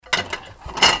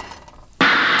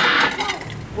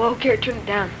Whoa, Garrett, turn it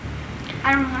down.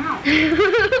 I don't know.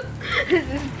 This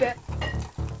is bad.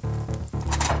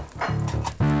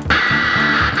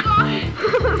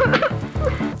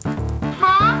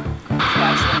 Mom?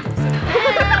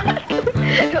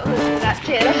 Don't listen to that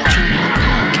channel.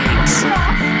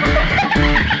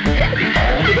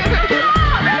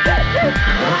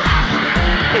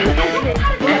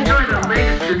 Enjoy the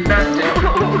latest and best in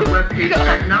webpage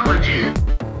technology.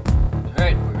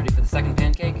 Alright, we're ready for the second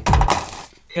pancake?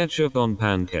 Ketchup on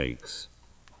pancakes.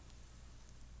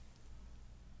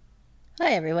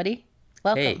 Hi, everybody.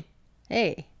 Welcome. Hey.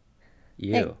 Hey.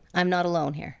 You. Hey, I'm not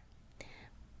alone here.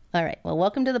 All right. Well,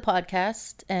 welcome to the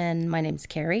podcast. And my name's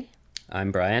Carrie.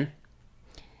 I'm Brian.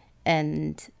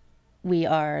 And we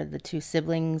are the two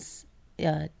siblings,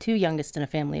 two youngest in a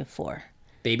family of four.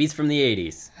 Babies from the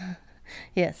 80s.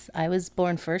 Yes, I was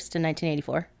born first in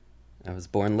 1984. I was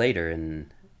born later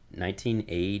in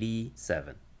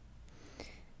 1987.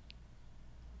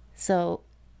 So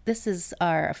this is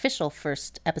our official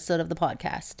first episode of the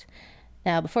podcast.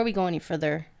 Now, before we go any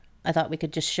further, I thought we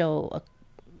could just show a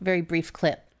very brief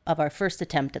clip of our first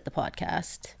attempt at the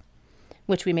podcast,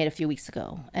 which we made a few weeks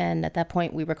ago. And at that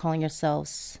point, we were calling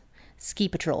ourselves Ski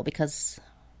Patrol because...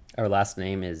 Our last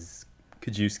name is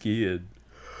Kajewski and...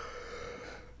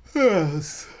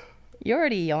 You're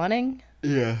already yawning?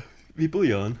 Yeah, people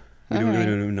yawn. We don't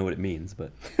even know what it means,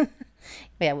 but...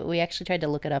 Yeah, we actually tried to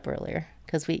look it up earlier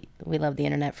because we love the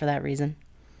internet for that reason.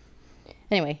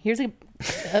 Anyway, here's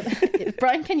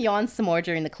Brian can yawn some more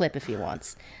during the clip if he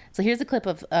wants. So here's a clip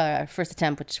of our first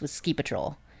attempt, which was Ski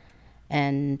Patrol.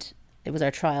 And it was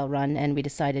our trial run, and we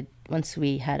decided once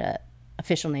we had a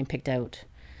official name picked out,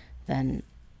 then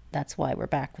that's why we're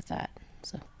back with that.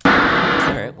 So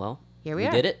Alright, well, Here we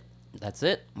are. did it. That's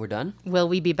it. We're done. Will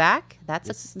we be back? That's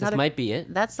This another, might be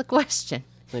it. That's the question.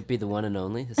 Might be the one and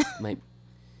only. This might...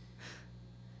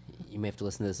 You may have to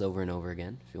listen to this over and over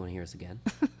again if you want to hear us again.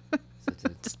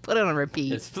 Just put it on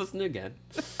repeat. Just listen to it again.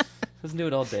 Listen to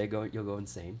it all day. You'll go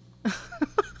insane.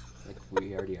 Like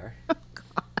we already are. Oh,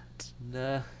 God.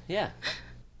 And, yeah.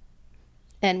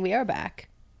 and we are back,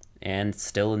 And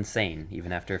still insane,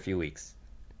 even after a few weeks.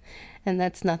 and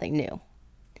that's nothing new.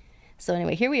 So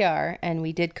anyway, here we are, and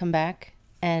we did come back,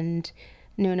 and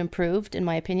new and improved, in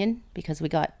my opinion, because we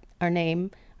got our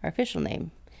name, our official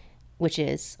name, which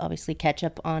is obviously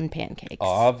Ketchup on Pancakes.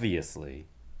 Obviously.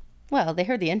 Well, they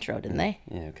heard the intro, didn't they?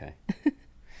 Yeah, okay.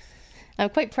 I'm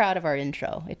quite proud of our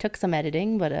intro. It took some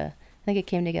editing, but I think it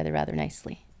came together rather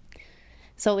nicely.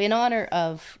 So in honor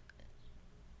of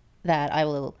that, I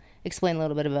will explain a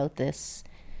little bit about this.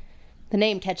 The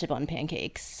name Ketchup on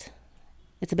Pancakes.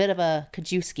 It's a bit of a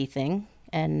Kajewski thing,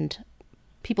 and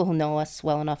people who know us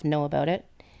well enough know about it.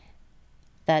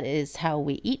 That is how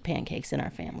we eat pancakes in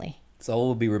our family. It's all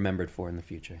we'll be remembered for in the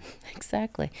future.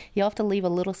 Exactly. You have to leave a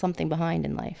little something behind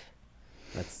in life.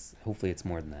 Hopefully it's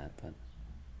more than that, but...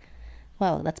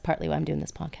 Well, that's partly why I'm doing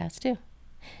this podcast, too.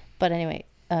 But anyway,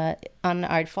 on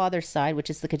our father's side,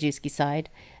 which is the Kajewski side,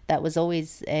 that was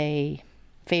always a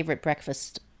favorite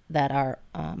breakfast that our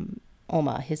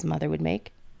Oma, his mother, would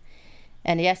make.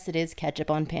 And yes, it is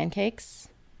Ketchup on Pancakes,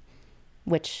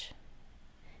 which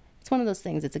it's one of those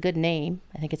things. It's a good name.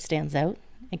 I think it stands out.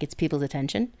 It gets people's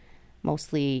attention.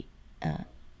 Mostly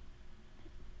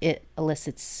it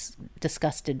elicits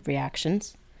disgusted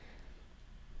reactions.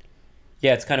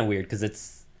 Yeah, it's kind of weird,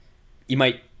 because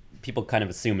people kind of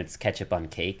assume it's ketchup on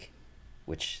cake,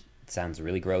 which sounds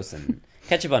really gross, and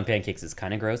ketchup on pancakes is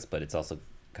kind of gross, but it's also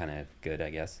kind of good, I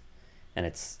guess.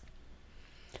 And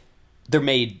they're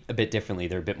made a bit differently.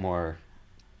 They're a bit more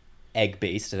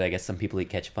egg-based, and I guess some people eat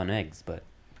ketchup on eggs, but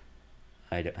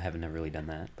I haven't ever really done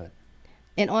that. But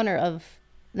in honor of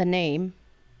the name,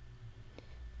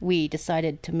 we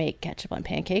decided to make Ketchup on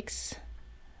Pancakes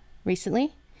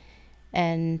recently,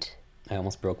 and... I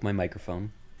almost broke my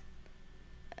microphone.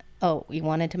 Oh, you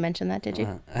wanted to mention that, did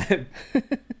you? I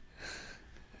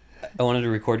wanted to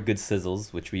record good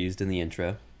sizzles, which we used in the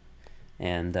intro.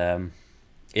 And,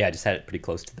 yeah, I just had it pretty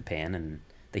close to the pan, and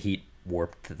the heat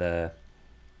warped the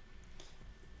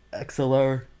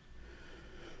XLR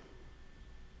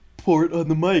port on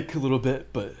the mic a little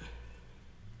bit, but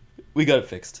we got it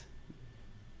fixed.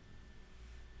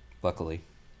 Luckily.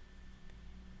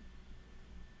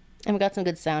 And we got some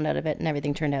good sound out of it, and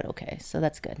everything turned out okay, so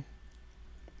that's good.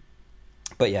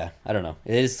 But yeah, I don't know.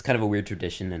 It is kind of a weird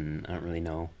tradition, and I don't really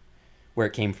know where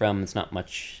it came from. It's not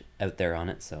much out there on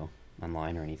it, so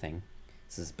online or anything.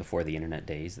 This is before the internet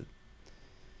days.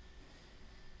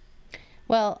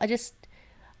 Well,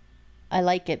 I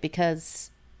like it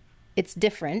because it's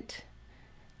different,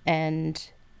 and,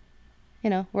 you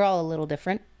know, we're all a little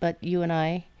different, but you and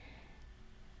I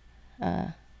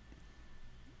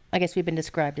I guess we've been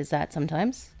described as that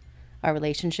sometimes. Our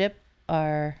relationship,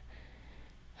 our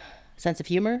sense of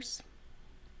humors.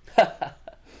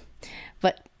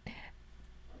 But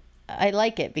I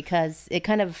like it because it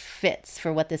kind of fits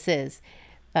for what this is.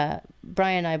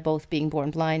 Brian and I both being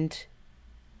born blind,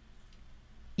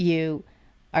 you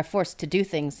are forced to do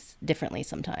things differently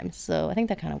sometimes. So I think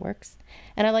that kind of works.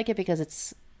 And I like it because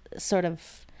it's sort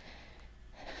of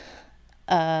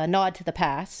a nod to the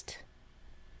past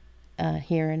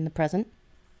here in the present.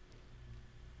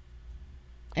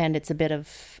 And it's a bit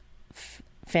of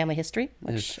family history.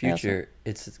 There's Which I also- future.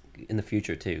 It's in the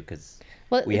future too, because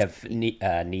Well, we it's-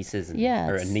 have nieces and Yeah,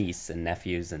 or a it's- niece and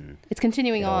nephews, and It's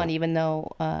continuing It'll- on, even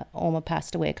though Oma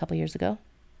passed away a couple years ago.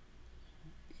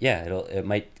 yeah, it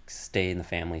might stay in the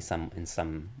family in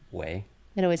some way.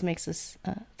 It always makes us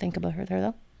think about her there,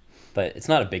 though. But it's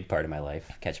not a big part of my life.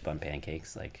 Ketchup on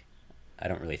pancakes, like I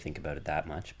don't really think about it that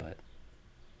much, but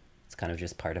it's kind of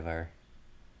just part of our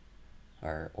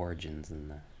origins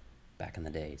back in the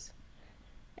days.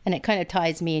 And it kind of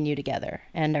ties me and you together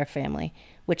and our family,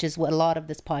 which is what a lot of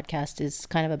this podcast is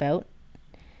kind of about.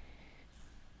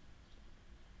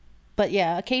 But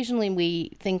yeah, occasionally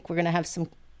we think we're going to have some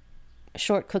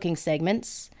short cooking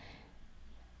segments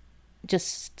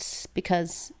just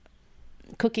because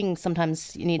cooking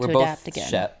sometimes you need We're to both adapt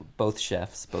again. both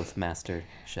chefs, both master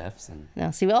chefs, and No,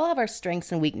 see, we all have our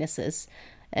strengths and weaknesses.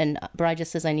 And Bri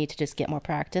just says I need to just get more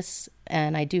practice,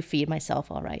 and I do feed myself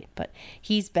all right. But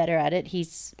he's better at it.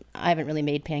 I haven't really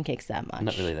made pancakes that much. I'm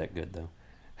not really that good though.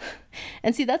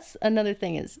 And see, that's another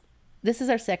thing is this is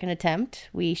our second attempt.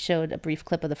 We showed a brief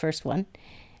clip of the first one.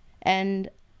 And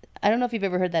I don't know if you've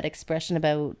ever heard that expression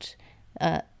about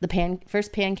the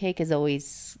first pancake is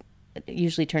always,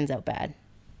 usually turns out bad.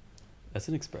 That's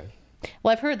an expression.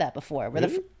 Well, I've heard that before. Where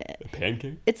A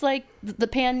pancake? it's like the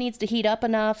pan needs to heat up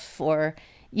enough, or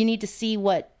you need to see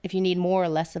if you need more or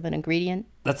less of an ingredient.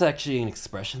 That's actually an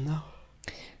expression though.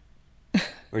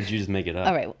 Or did you just make it up?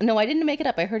 All right. No, I didn't make it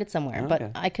up. I heard it somewhere, but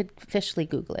Okay. I could officially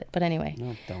Google it. But anyway.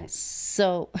 No, don't.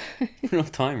 So, We don't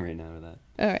have time right now for that.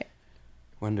 all right.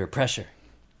 We're under pressure.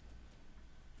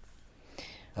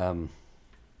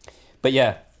 But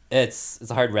yeah, it's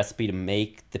a hard recipe to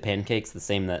make the pancakes the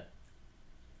same that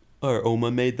our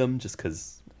Oma made them, just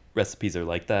because recipes are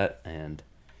like that. And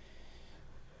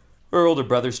our older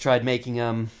brothers tried making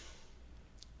them.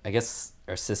 I guess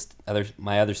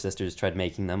my other sisters tried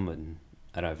making them, and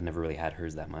I don't. I've never really had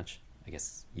hers that much. I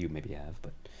guess you maybe have,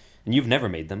 and you've never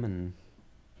made them, and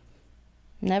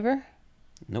Never?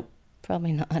 nope.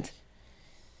 Probably not.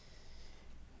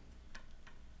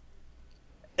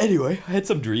 Anyway, I had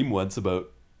some dream once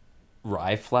about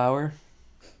rye flour.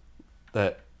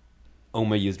 That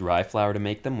Oma used rye flour to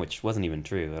make them, which wasn't even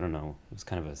true. I don't know. It was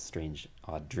kind of a strange,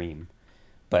 odd dream.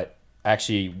 But I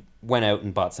actually went out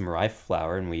and bought some rye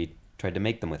flour, and we tried to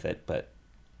make them with it, but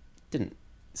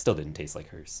still didn't taste like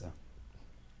hers. So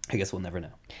I guess we'll never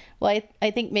know. Well,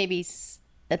 I think maybe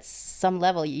at some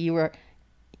level your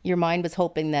mind was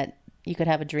hoping that you could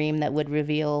have a dream that would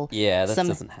reveal Yeah, that some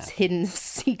doesn't happen. hidden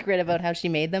secret about how she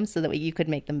made them so that you could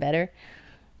make them better.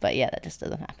 But yeah, that just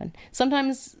doesn't happen.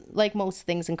 Sometimes, like most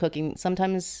things in cooking,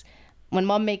 sometimes when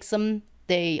mom makes them,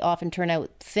 they often turn out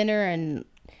thinner and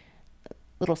a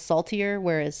little saltier,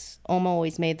 whereas Oma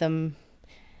always made them,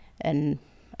 and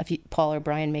if Paul or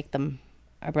Brian make them,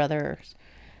 our brother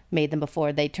made them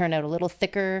before, they turn out a little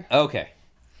thicker. Okay.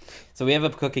 So we have a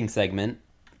cooking segment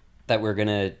that we're going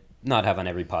to not have on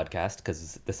every podcast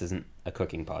because this isn't a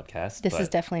cooking podcast. This is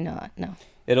but definitely not, no.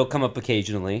 it'll come up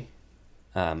occasionally.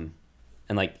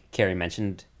 And like Carrie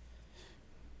mentioned,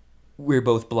 we're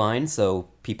both blind, so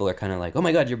people are kind of like, oh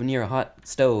my God, you're near a hot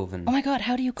stove. And Oh my God,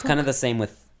 how do you it's cook? kind of the same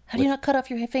with... How do you not cut off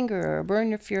your finger or burn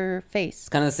your face? It's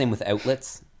kind of the same with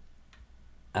outlets.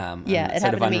 Yeah, and it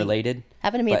sort of happened to me. unrelated.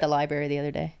 Happened to me at but- the library the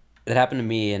other day. It happened to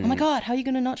me in Oh my God, how are you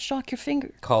going to not shock your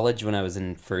finger? college when I was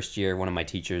in first year. One of my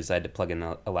teachers, I had to plug in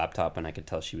a laptop, and I could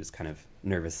tell she was kind of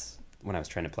nervous when I was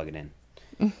trying to plug it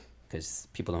in. Because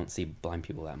people don't see blind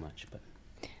people that much. But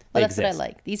Well, they that's what I exist.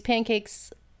 like. These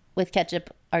pancakes with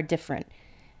ketchup are different.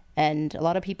 And a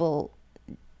lot of people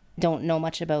don't know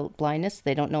much about blindness.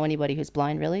 They don't know anybody who's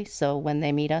blind, really. So when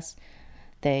they meet us,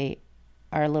 they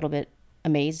are a little bit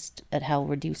amazed at how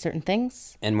we do certain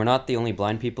things. And we're not the only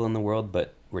blind people in the world,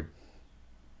 but we're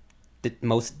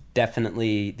most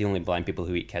definitely the only blind people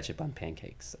who eat ketchup on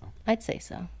pancakes. So, I'd say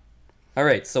so. all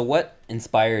right. So, what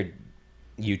inspired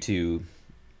you to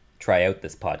try out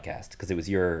this podcast? Because it was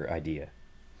your idea.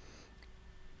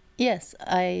 Yes,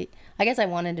 I guess I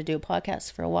wanted to do a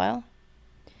podcast for a while.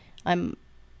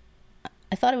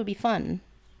 I thought it would be fun,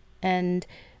 and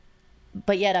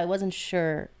but yet I wasn't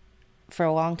sure for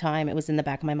a long time. It was in the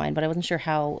back of my mind, but I wasn't sure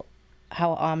how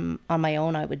on my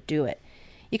own I would do it.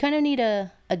 You kind of need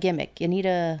a gimmick. You need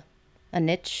a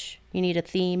niche. You need a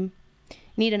theme.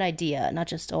 You need an idea, not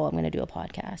just, oh, I'm going to do a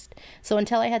podcast. So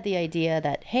until I had the idea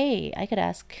that, hey, I could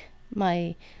ask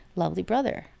my lovely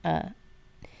brother,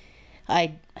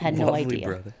 I had no Lovely idea.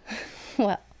 brother.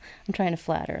 Well, I'm trying to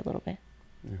flatter a little bit.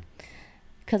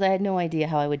 Because I had no idea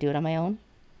how I would do it on my own.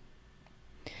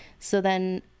 So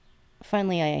then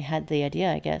finally I had the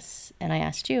idea, I guess, and I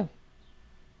asked you.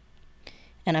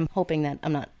 And I'm hoping that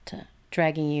I'm not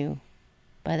dragging you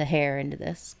by the hair into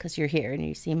this, because you're here and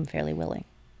you seem fairly willing.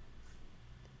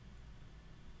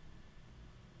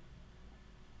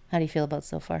 How do you feel about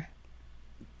so far?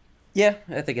 Yeah,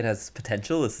 I think it has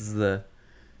potential. This is the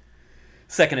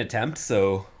second attempt,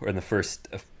 so we're in the first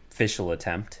official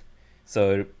attempt.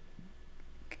 So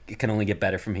it can only get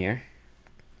better from here.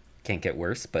 Can't get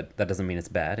worse, but that doesn't mean it's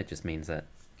bad. It just means that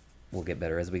we'll get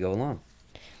better as we go along.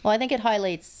 Well, I think it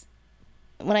highlights,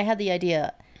 when I had the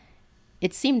idea,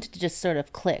 it seemed to just sort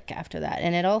of click after that.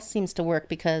 And it all seems to work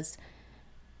because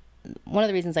one of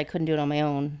the reasons I couldn't do it on my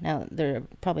own, now there are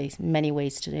probably many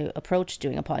ways to approach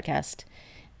doing a podcast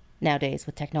nowadays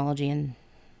with technology and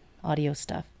audio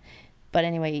stuff. But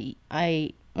anyway,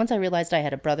 once I realized I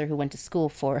had a brother who went to school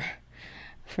for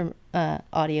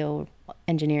audio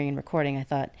engineering and recording, I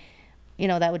thought,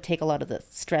 that would take a lot of the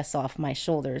stress off my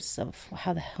shoulders of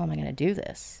how the hell am I going to do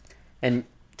this? And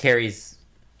Carrie's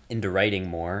into writing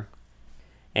more,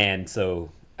 and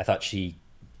so I thought she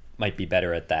might be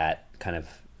better at that, kind of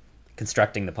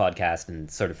constructing the podcast and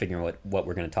sort of figuring what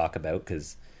we're going to talk about,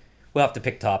 because we'll have to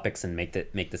pick topics and make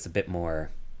this a bit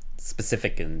more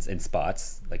specific in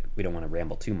spots. Like, we don't want to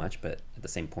ramble too much, but at the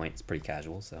same point, it's pretty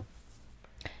casual. So,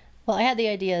 well, I had the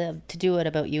idea to do it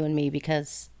about you and me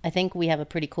because I think we have a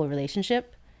pretty cool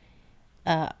relationship.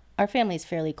 Our family is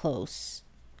fairly close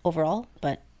overall,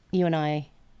 but you and I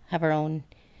have our own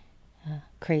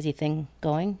crazy thing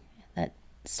going that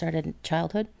started in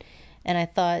childhood, and I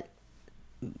thought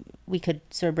we could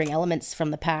sort of bring elements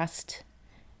from the past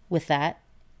with that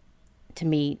to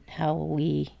meet how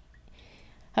we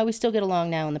still get along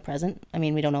now in the present. I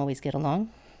mean, we don't always get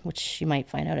along, which you might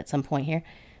find out at some point here.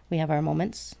 We have our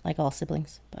moments, like all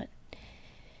siblings, but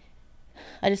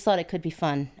I just thought it could be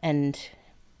fun. And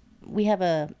we have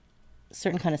a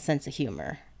certain kind of sense of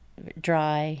humor,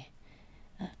 dry,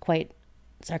 quite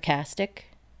sarcastic.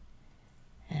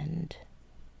 And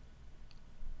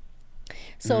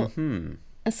so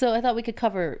I thought we could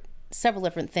cover several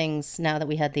different things now that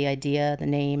we had the idea, the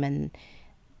name, and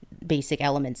basic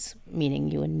elements, meaning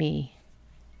you and me.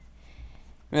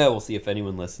 yeah, we'll see if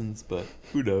anyone listens, but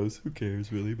who knows? Who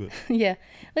cares, really? But Yeah,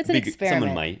 it's an experiment.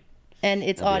 someone might. And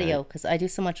it's That'll be audio, right. because I do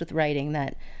so much with writing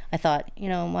that I thought,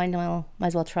 might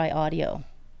as well try audio,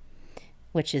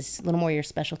 which is a little more your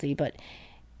specialty. But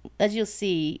as you'll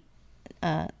see,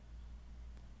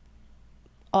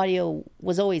 audio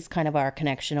was always kind of our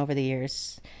connection over the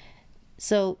years.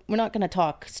 So we're not going to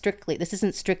talk strictly. This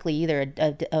isn't strictly either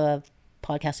a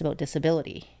podcast about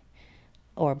disability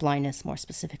or blindness more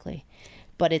specifically,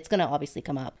 but it's going to obviously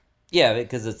come up. Yeah,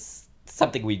 because it's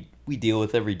something we deal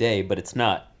with every day, but it's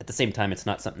not, at the same time, it's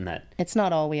not something that... It's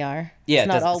not all we are. Yeah, it's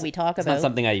not all we talk It's about. not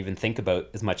something I even think about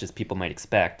as much as people might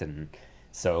expect, and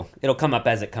so it'll come up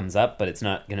as it comes up, but it's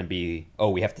not going to be,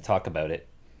 we have to talk about it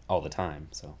all the time,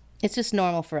 so... It's just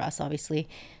normal for us, obviously.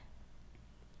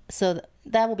 So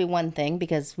that will be one thing,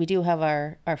 because we do have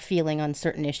our feeling on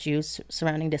certain issues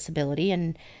surrounding disability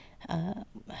and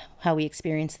how we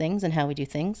experience things and how we do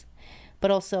things.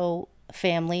 But also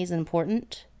family is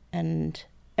important, and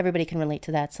everybody can relate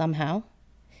to that somehow.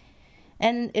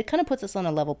 And it kind of puts us on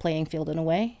a level playing field in a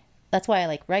way. That's why I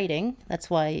like writing. That's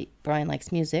why Brian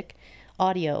likes music.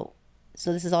 Audio.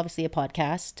 So this is obviously a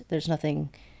podcast. There's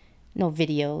no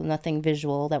video, nothing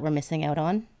visual that we're missing out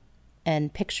on.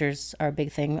 And pictures are a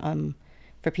big thing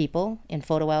for people in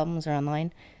photo albums or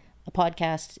online. A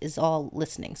podcast is all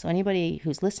listening. So anybody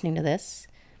who's listening to this,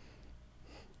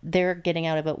 they're getting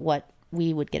out of it what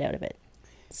we would get out of it.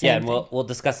 Yeah, and we'll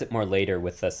discuss it more later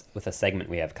with a segment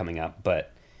we have coming up,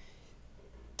 but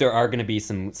there are going to be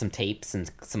some tapes and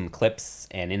some clips,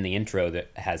 and in the intro that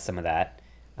has some of that,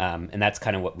 and that's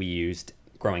kind of what we used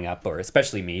growing up, or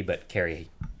especially me, but Carrie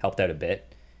helped out a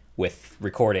bit with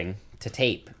recording to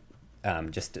tape.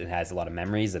 Just it has a lot of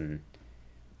memories, and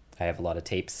I have a lot of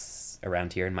tapes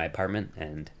around here in my apartment.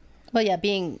 And well, yeah,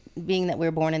 being that we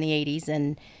were born in the 80s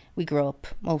and we grew up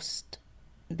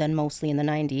mostly in the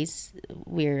 90s,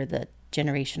 we're the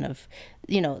generation of,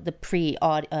 the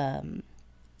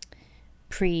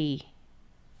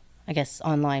I guess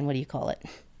online, what do you call it?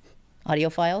 audio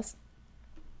files.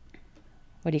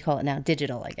 What do you call it now?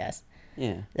 Digital, I guess.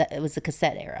 Yeah. That it was the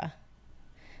cassette era.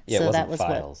 Yeah, it So wasn't that was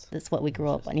files. that's what we grew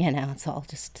up on. Yeah, now it's all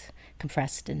just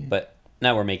compressed and But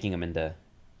now we're making them into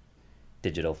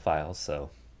digital files, so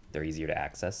they're easier to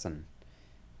access, and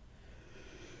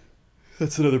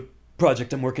that's another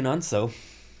project I'm working on. So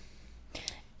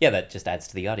yeah, that just adds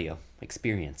to the audio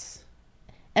experience.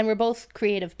 and we're both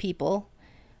creative people,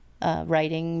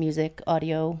 writing, music,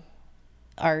 audio,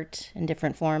 art in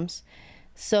different forms.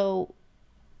 So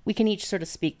we can each sort of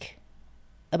speak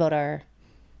about our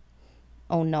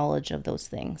own knowledge of those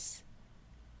things.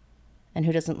 And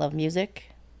who doesn't love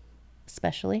music,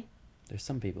 especially? There's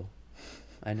some people.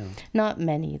 I know. Not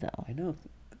many, though. I know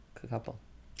a couple.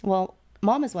 Well,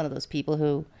 Mom is one of those people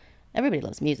who everybody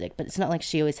loves music, but it's not like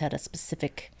she always had a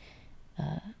specific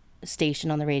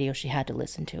station on the radio she had to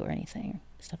listen to or anything,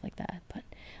 stuff like that. But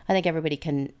I think everybody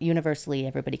can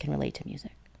relate to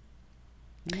music.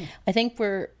 I think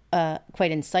we're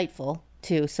quite insightful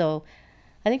too. So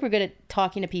I think we're good at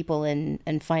talking to people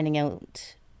and finding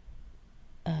out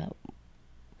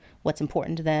what's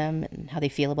important to them and how they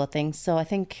feel about things. So I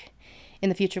think in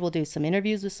the future we'll do some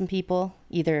interviews with some people.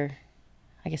 Either,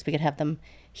 I guess we could have them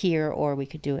here, or we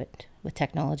could do it with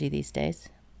technology these days.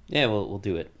 Yeah, we'll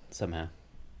do it somehow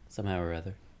or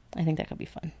other. I think that could be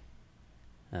fun.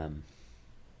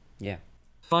 Yeah.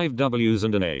 5 W's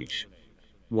and an H.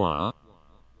 Wah.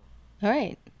 All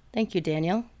right. Thank you,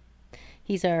 Daniel.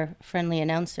 He's our friendly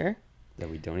announcer. That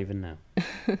we don't even know.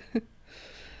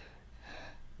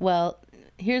 Well,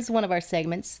 here's one of our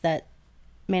segments that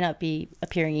may not be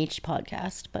appearing each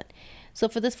podcast, but so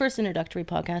for this first introductory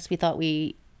podcast, we thought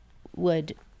we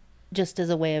would, just as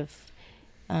a way of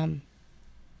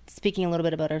speaking a little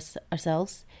bit about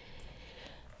ourselves,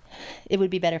 it would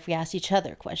be better if we asked each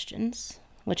other questions,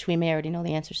 which we may already know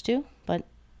the answers to, but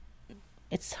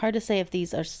it's hard to say if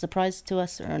these are a surprise to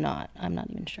us or not. I'm not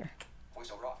even sure.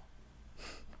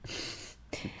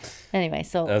 Anyway,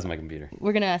 so That was my computer.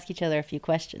 we're going to ask each other a few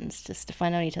questions just to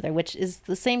find out each other, which is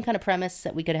the same kind of premise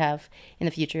that we could have in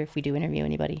the future if we do interview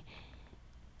anybody.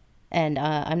 And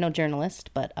I'm no journalist,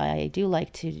 but I do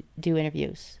like to do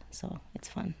interviews, so it's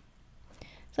fun.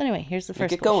 So anyway, here's the first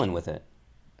Get question. going with it.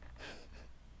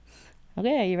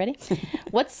 Okay, are you ready?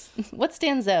 What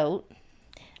stands out,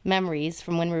 memories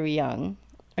from when we were young,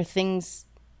 are things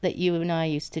that you and I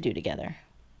used to do together?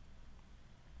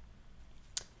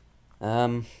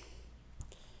 I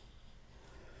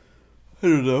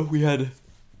don't know. We had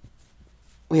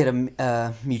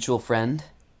a mutual friend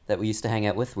that we used to hang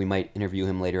out with. We might interview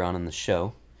him later on in the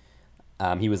show.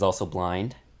 He was also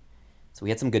blind, so we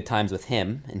had some good times with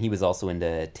him, and he was also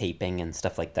into taping and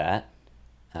stuff like that.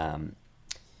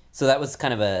 So that was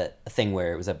kind of a thing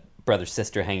where it was a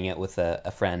brother-sister hanging out with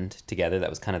a friend together. That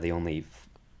was kind of the only...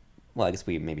 Well, I guess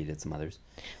we maybe did some others.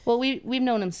 Well, we've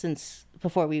known him since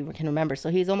before we can remember, so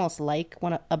he's almost like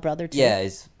a brother too. Yeah,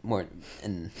 he's more...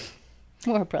 And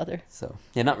More a brother. so,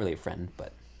 yeah, not really a friend,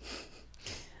 but...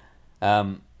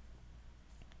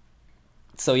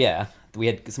 So, yeah, we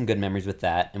had some good memories with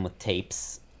that and with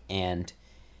tapes. And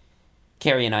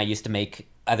Carrie and I used to make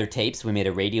other tapes. We made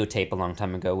a radio tape a long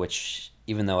time ago, which,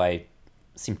 even though I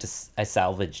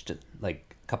salvaged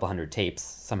like a couple hundred tapes,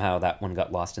 somehow that one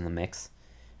got lost in the mix.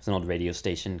 It was an old radio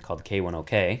station called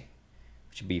K1OK,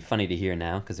 which would be funny to hear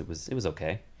now because it was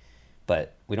okay.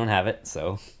 But we don't have it,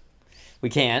 so we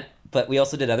can't. But we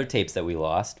also did other tapes that we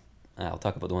lost. I'll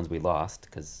talk about the ones we lost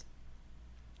because...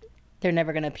 They're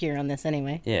never going to appear on this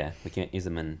anyway. Yeah, we can't use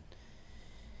them in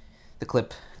the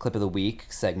clip of the week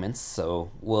segments.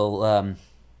 So we'll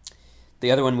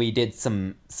the other one we did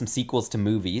some sequels to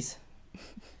movies.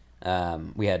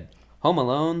 We had Home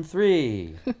Alone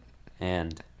 3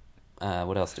 and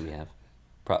what else do we have?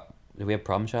 Did we have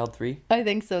Problem Child 3? I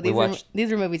think so.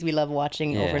 These are movies we love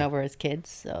watching over Yeah. and over as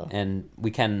kids. So And we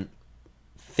can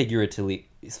figuratively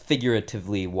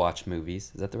watch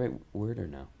movies. Is that the right word or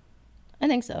no? I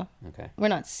think so. Okay. We're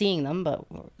not seeing them,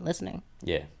 but we're listening.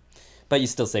 Yeah. But you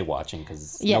still say watching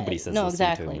because Yeah, nobody says no, listening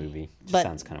exactly. to a movie. It just But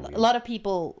sounds kind of weird. a lot of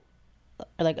people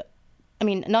are like, I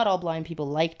mean, not all blind people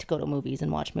like to go to movies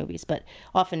and watch movies, but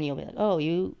often you'll be like, oh,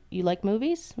 you like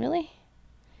movies? Really?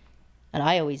 And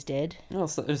I always did. Well,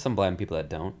 so there's some blind people that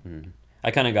don't, and I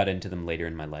kind of got into them later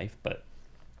in my life, but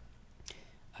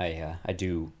I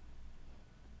do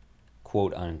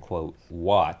quote unquote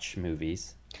watch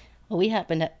movies. Well, we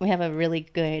have a really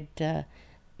good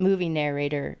movie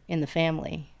narrator in the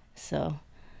family, so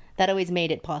that always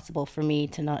made it possible for me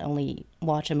to not only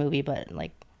watch a movie but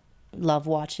like love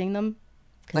watching them.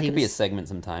 'Cause That he could be a was- segment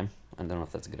sometime. I don't know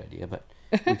if that's a good idea, but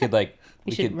we could like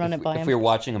We should run it by if him we were first.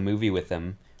 watching a movie with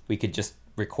him, we could just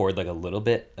record like a little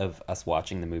bit of us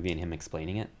watching the movie and him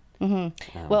explaining it.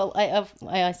 Well, I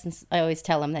always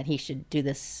tell him that he should do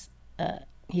this.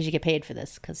 He should get paid for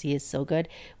this because he is so good.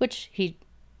 Which he,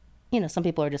 some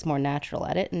people are just more natural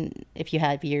at it. And if you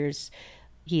have years,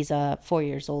 he's 4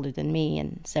 years older than me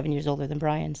and 7 years older than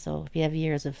Brian. So if you have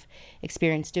years of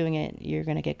experience doing it, you're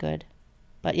gonna get good.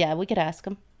 But yeah, we could ask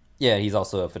him. Yeah, he's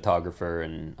also a photographer,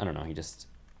 and I don't know, he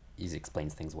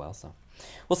explains things well. So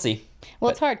we'll see.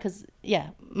 Well, it's hard because,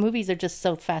 movies are just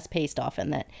so fast-paced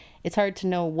often that it's hard to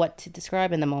know what to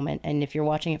describe in the moment. And if you're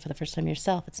watching it for the first time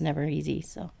yourself, it's never easy.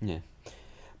 So yeah.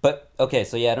 But, okay,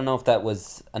 so I don't know if that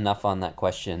was enough on that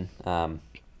question. So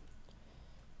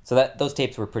those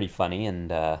tapes were pretty funny, and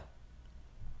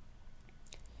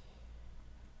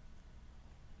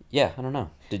yeah, I don't know.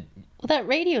 Well, that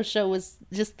radio show was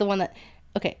just the one that...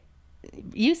 Okay,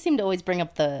 you seem to always bring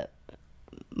up the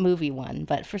movie one,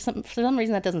 but for some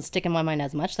reason that doesn't stick in my mind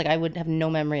as much. Like, I would have no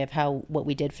memory of what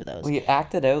we did for those. We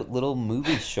acted out little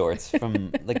movie shorts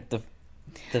from like the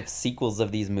sequels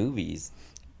of these movies.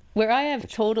 Where I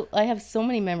have so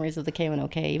many memories of the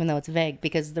K1OK, even though it's vague,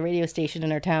 because the radio station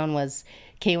in our town was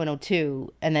K102,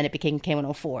 and then it became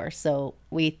K104. So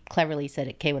we cleverly said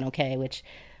it K1OK, which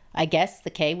I guess the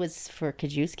K was for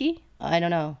Kajewski. I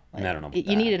don't know. I don't know about You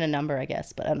that. needed a number, I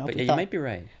guess, but I don't know. But if yeah, we you thought, might be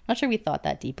right. not sure we thought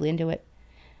that deeply into it.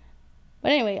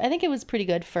 But anyway, I think it was pretty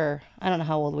good for, I don't know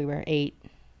how old we were, 8,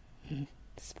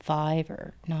 5,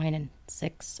 or 9 and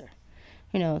 6, or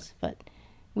who knows. But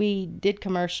we did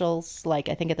commercials, like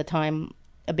I think at the time,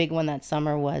 a big one that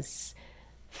summer was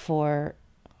it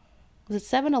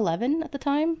 7-Eleven at the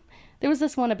time? There was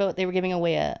this one about, they were giving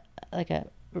away a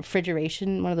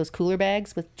refrigeration, one of those cooler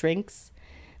bags with drinks.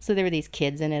 So there were these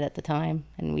kids in it at the time,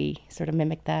 and we sort of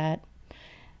mimicked that.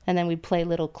 And then we'd play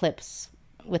little clips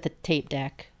with a tape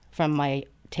deck from my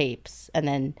tapes, and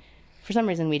then for some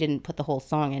reason we didn't put the whole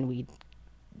song in. We'd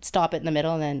stop it in the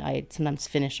middle, and then I'd sometimes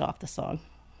finish off the song.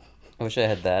 I wish I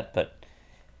had that, but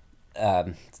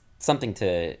something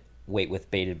to wait with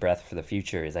bated breath for the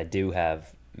future is I do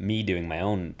have me doing my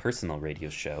own personal radio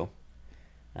show.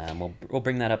 We'll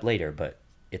bring that up later, but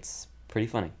it's pretty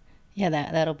funny. Yeah,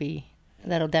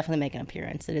 that'll definitely make an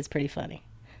appearance. It is pretty funny.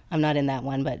 I'm not in that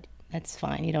one, but that's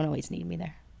fine. You don't always need me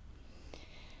there.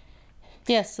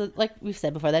 Yeah, so like we've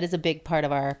said before, that is a big part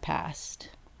of our past.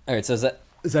 All right, so is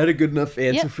that a good enough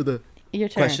answer for the Your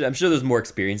turn. question? I'm sure there's more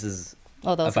experiences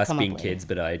Oh, those of will us come being up later. kids,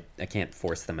 but I can't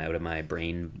force them out of my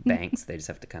brain banks. They just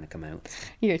have to kind of come out.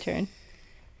 Your turn.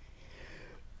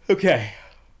 Okay.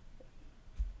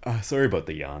 Sorry about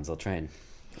the yawns. I'll try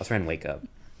and wake up,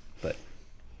 but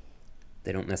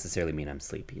they don't necessarily mean I'm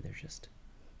sleepy. They're just.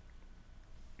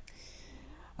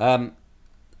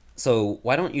 So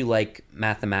why don't you like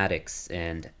mathematics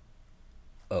and?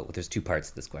 Oh, there's two parts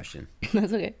to this question.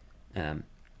 That's okay.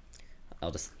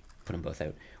 I'll just put them both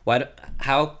out. Why?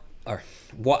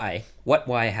 What?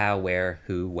 Why? How? Where?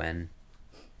 Who? When?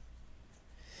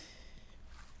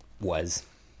 Was.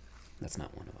 That's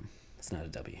not one of them. That's not a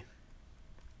W.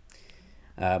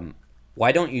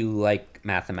 Why don't you like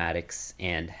mathematics,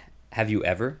 and have you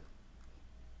ever?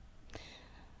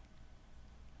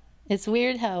 It's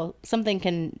weird how something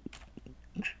can...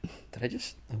 Did I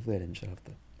just... Hopefully I didn't shut off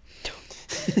the...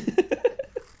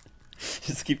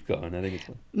 Just keep going. I think it's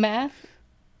fun. Math,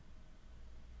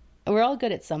 we're all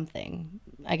good at something.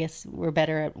 I guess we're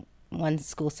better at one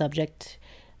school subject,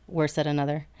 worse at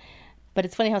another. But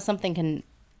it's funny how something can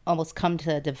almost come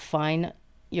to define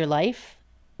your life,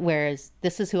 whereas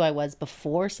this is who I was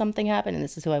before something happened and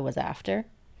this is who I was after.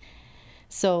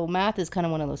 So math is kind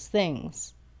of one of those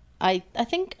things. I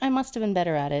think I must have been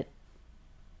better at it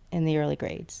in the early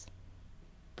grades.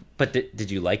 But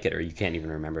did you like it, or you can't even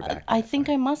remember back? I think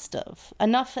I must have.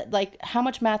 Enough, like, how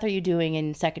much math are you doing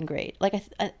in second grade? Like,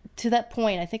 to that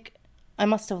point, I think I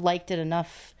must have liked it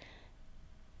enough.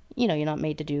 You know, you're not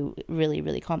made to do really,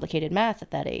 really complicated math at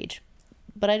that age.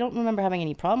 But I don't remember having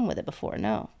any problem with it before,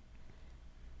 no.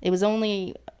 It was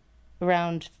only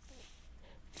around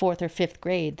 4th or 5th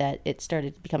grade that it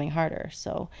started becoming harder.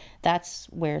 So that's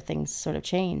where things sort of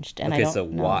changed. And Okay, I don't so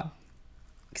know. what?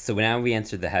 So now we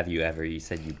answered the have you ever. You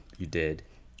said you did.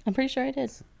 I'm pretty sure I did.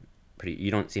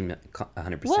 You don't seem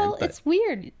 100%. Well, but it's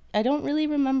weird. I don't really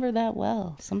remember that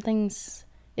well.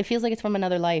 It feels like it's from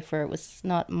another life, or it was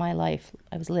not my life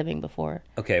I was living before.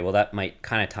 okay. Well, that might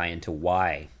kind of tie into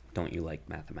why don't you like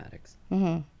mathematics?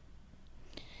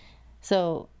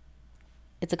 So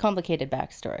it's a complicated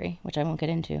backstory, which I won't get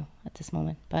into at this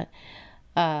moment. But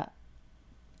I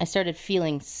started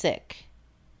feeling sick,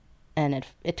 and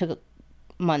it took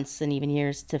months and even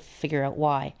years to figure out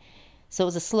why. So it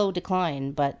was a slow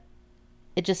decline, but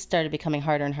it just started becoming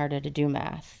harder and harder to do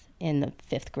math in the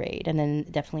 5th grade, and then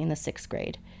definitely in the 6th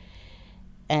grade.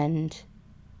 And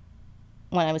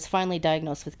when I was finally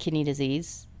diagnosed with kidney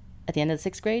disease at the end of the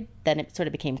 6th grade, then it sort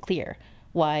of became clear.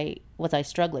 Why was I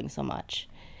struggling so much?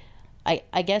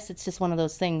 I guess it's just one of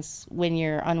those things when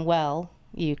you're unwell,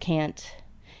 you can't,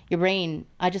 your brain,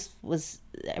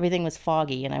 everything was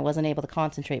foggy and I wasn't able to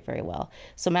concentrate very well.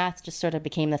 So math just sort of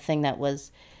became the thing that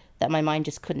my mind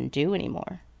just couldn't do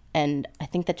anymore. And I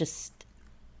think that just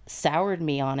soured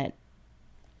me on it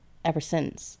ever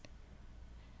since.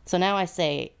 So now I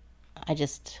say, I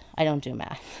don't do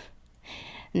math.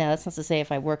 Now, that's not to say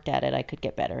if I worked at it, I could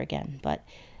get better again. But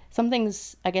some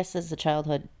things, I guess, in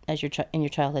your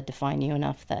childhood, define you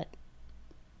enough that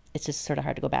it's just sort of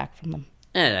hard to go back from them.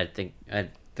 And I think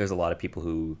there's a lot of people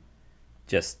who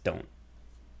just don't.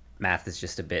 Math is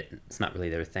just it's not really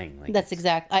their thing. Like, that's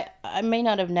exact. I may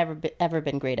not have ever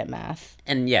been great at math.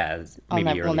 And yeah,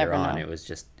 maybe we'll never earlier on know.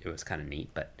 it was kind of neat,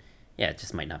 but yeah, it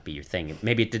just might not be your thing.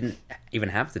 Maybe it didn't even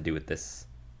have to do with this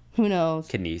Who knows?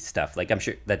 kidney stuff. Like, I'm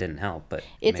sure that didn't help, but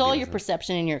It's maybe all it your wasn't.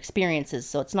 perception and your experiences,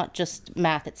 so it's not just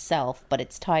math itself, but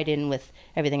it's tied in with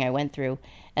everything I went through,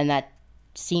 and that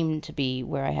seemed to be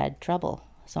where I had trouble.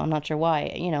 So I'm not sure why.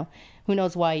 Who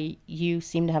knows why you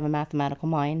seem to have a mathematical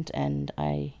mind and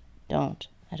I don't.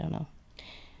 I don't know.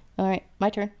 All right, my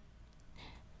turn.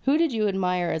 Who did you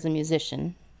admire as a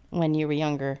musician when you were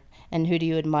younger, and who do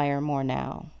you admire more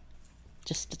now?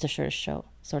 Just to sort of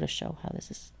show how this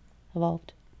has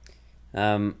evolved.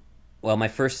 Well, my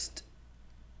first,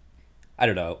 I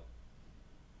don't know.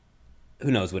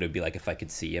 Who knows what it would be like if I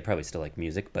could see? I probably still like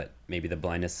music, but maybe the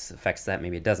blindness affects that.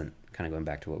 Maybe it doesn't. Kind of going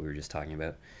back to what we were just talking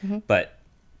about. Mm-hmm. But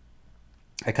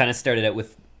I kind of started out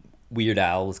with Weird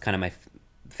Al was kind of my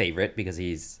favorite because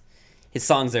his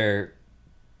songs are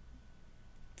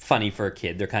funny for a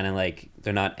kid. They're kind of like,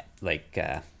 they're not like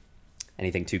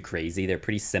anything too crazy. They're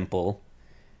pretty simple.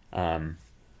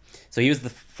 So he was the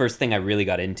first thing I really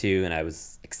got into, and I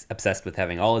was obsessed with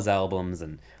having all his albums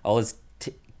and all his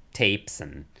tapes,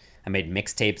 and I made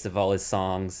mixtapes of all his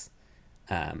songs.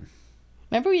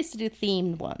 Remember we used to do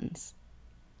themed ones,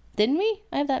 didn't we?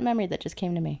 I have that memory that just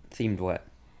came to me. Themed what?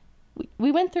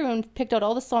 We went through and picked out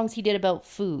all the songs he did about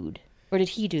food. Or did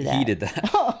he do that? He did that.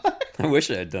 I wish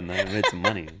I had done that. I made some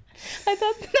money. I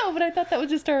thought that was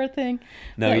just our thing.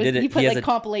 No, That he was- did it. He put He has like a-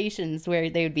 compilations where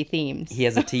they would be themes. He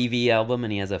has a TV album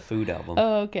and he has a food album.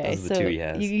 Oh, okay. Those are the So two he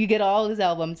has. you get all his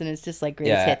albums and it's just like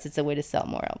greatest Yeah. hits. It's a way to sell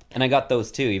more albums. And I got those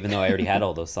too, even though I already had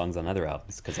all those songs on other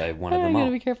albums because I wanted I them gotta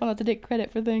all. be careful not to take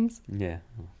credit for things. Yeah,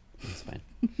 well, that's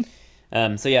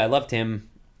fine. So yeah, I loved him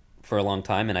for a long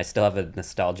time, and I still have a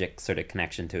nostalgic sort of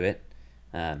connection to it.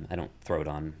 I don't throw it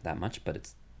on that much, but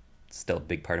it's still a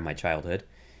big part of my childhood.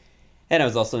 And I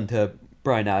was also into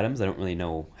Bryan Adams. I don't really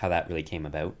know how that really came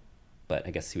about, but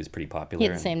I guess he was pretty popular. He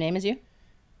had the and same name as you?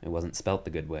 It wasn't spelt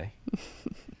the good way,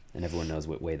 and everyone knows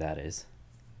what way that is.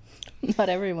 Not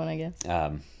everyone, I guess.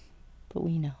 Um, But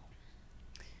we know.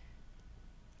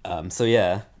 So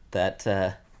yeah,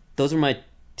 those were my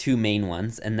two main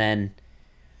ones, and then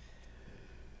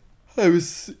I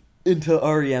was into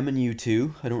REM and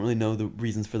U2. I don't really know the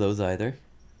reasons for those either,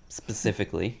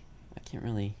 specifically. I can't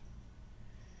really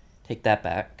take that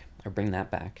back or bring that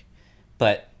back.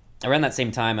 But around that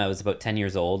same time, I was about 10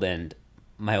 years old, and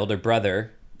my older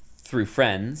brother, through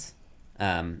friends,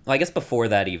 well, I guess before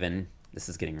that even, this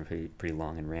is getting pretty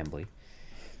long and rambly,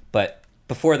 but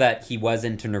before that, he was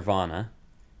into Nirvana,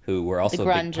 who were also The a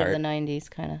big grunge part. of the 90s,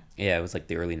 kind of. Yeah, it was like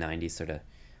the early 90s sort of. I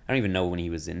don't even know when he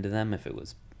was into them, if it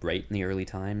was right in the early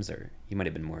times, or he might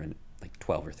have been more in like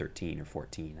 12 or 13 or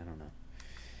 14, I don't know.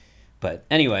 But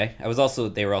anyway,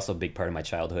 they were also a big part of my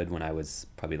childhood when I was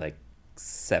probably like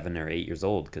 7 or 8 years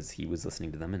old, because he was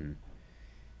listening to them, and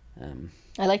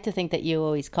I like to think that you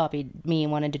always copied me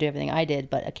and wanted to do everything I did,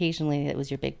 but occasionally it was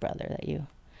your big brother that you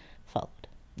followed.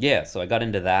 yeah, so I got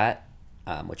into that,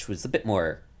 which was a bit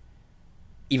more,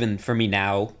 even for me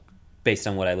now, based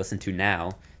on what I listen to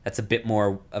now, that's a bit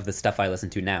more of the stuff I listen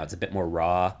to now. It's a bit more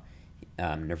raw.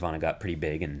 Nirvana got pretty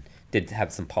big and did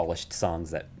have some polished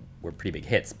songs that were pretty big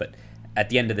hits, but at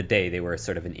the end of the day, they were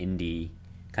sort of an indie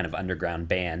kind of underground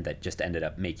band that just ended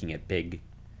up making it big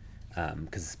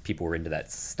because people were into that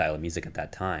style of music at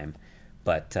that time.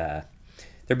 But they're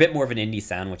a bit more of an indie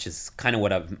sound, which is kind of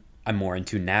what I'm more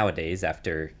into nowadays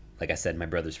after, like I said, my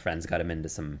brother's friends got him into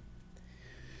some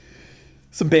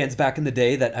bands back in the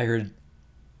day that I heard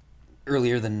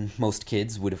earlier than most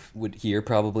kids would hear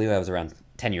probably. I was around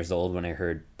 10 years old when I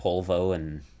heard Polvo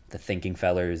and the Thinking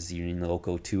Fellers, Union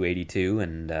Loco 282,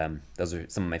 and those are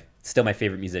some of my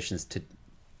favorite musicians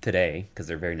today because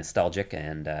they're very nostalgic,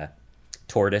 and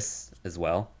Tortoise as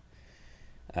well.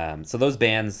 So those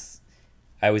bands,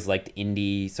 I always liked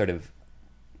indie sort of.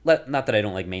 Not that I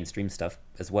don't like mainstream stuff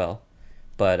as well,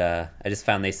 but I just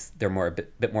found they're a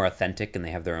bit more authentic, and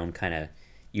they have their own kind of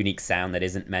unique sound that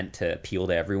isn't meant to appeal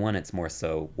to everyone. It's more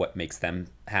so what makes them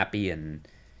happy, and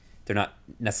they're not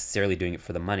necessarily doing it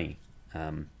for the money.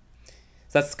 So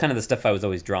that's kind of the stuff I was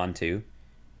always drawn to,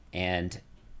 and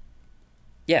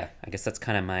yeah, I guess that's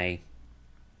kind of my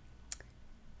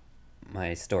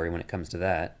story when it comes to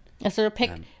that. I sort of pick.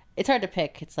 It's hard to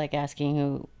pick. It's like asking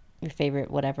who your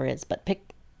favorite whatever is, but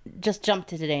just jump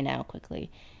to today now quickly.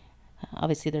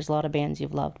 Obviously, there's a lot of bands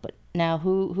you've loved, but now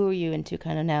who are you into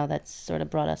kind of now that's sort of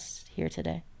brought us here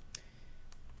today?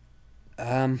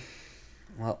 Well,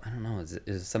 I don't know. Is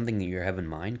it something that you have in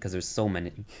mind? Because there's so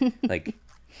many. Like,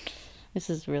 This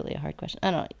is really a hard question.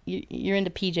 I don't know. You're into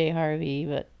PJ Harvey,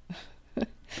 but that's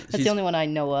She's- the only one I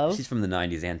know of. she's from the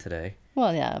 90s and today.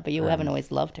 Well, yeah, but you haven't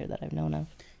always loved her that I've known of.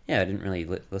 Yeah, I didn't really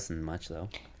listen much, though.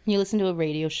 You listen to a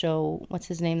radio show. What's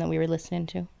his name that we were listening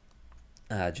to?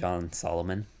 John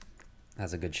Solomon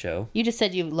has a good show. You just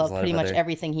said you love a lot pretty of much other-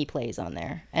 everything he plays on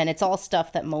there, and it's all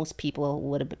stuff that most people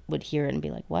would hear and be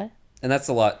like, "What?" And that's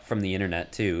a lot from the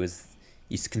internet, too, is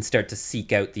you can start to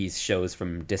seek out these shows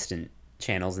from distant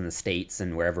channels in the States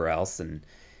and wherever else, and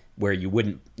where you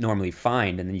wouldn't normally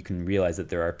find, and then you can realize that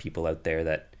there are people out there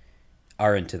that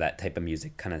are into that type of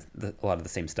music, kind of a lot of the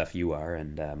same stuff you are,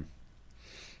 and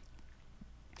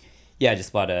yeah, I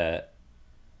just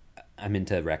I'm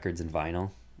into records and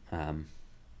vinyl,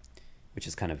 which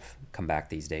has kind of come back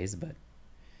these days, but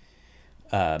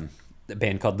a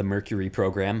band called the Mercury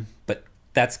Program, but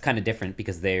that's kind of different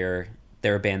because they're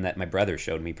a band that my brother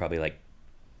showed me probably like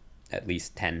at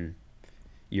least 10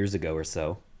 years ago or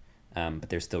so, but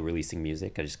they're still releasing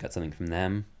music. I just got something from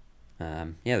them.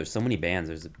 Yeah, there's so many bands.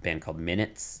 There's a band called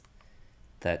Minutes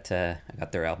that I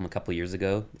got their album a couple years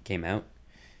ago. It came out.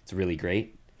 It's really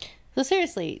great. So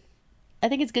seriously, I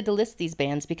think it's good to list these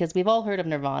bands because we've all heard of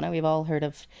Nirvana, we've all heard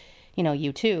of,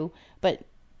 U2, but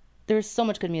there's so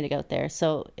much good music out there.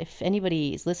 So if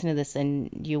anybody is listening to this and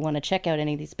you want to check out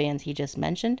any of these bands he just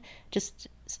mentioned, just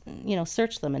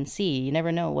search them and see. You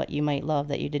never know what you might love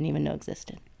that you didn't even know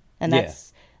existed. And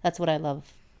that's what I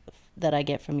love that I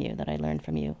get from you, that I learned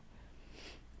from you.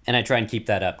 And I try and keep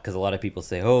that up because a lot of people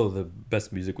say, oh, the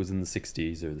best music was in the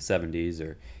 60s or the 70s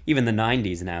or even the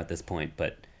 90s now at this point.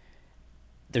 But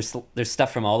there's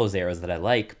stuff from all those eras that I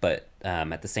like. But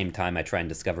at the same time, I try and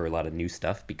discover a lot of new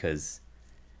stuff because,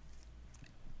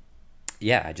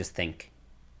 yeah, I just think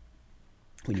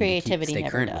we Creativity need to stay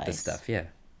never current with this dies. stuff. Yeah.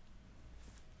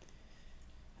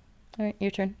 All right,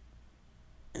 your turn.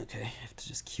 Okay, I have to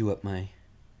just queue up my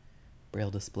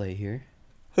braille display here.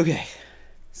 Okay,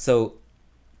 so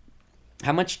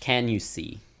how much can you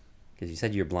see? Because you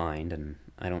said you're blind, and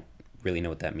I don't really know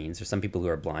what that means. There's some people who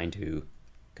are blind who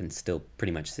can still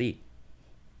pretty much see.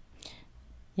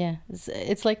 Yeah,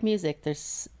 it's like music.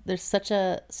 There's such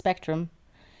a spectrum.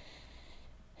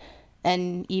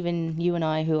 And even you and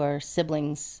I, who are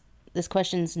siblings, this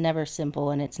question's never simple,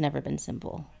 and it's never been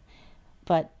simple.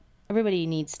 But everybody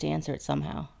needs to answer it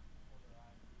somehow.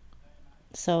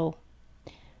 So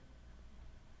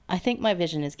I think my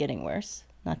vision is getting worse.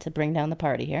 Not to bring down the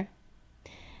party here.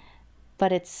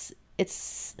 But it's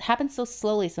happens so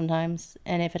slowly sometimes,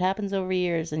 and if it happens over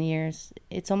years and years,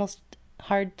 it's almost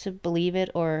hard to believe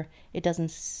it, or it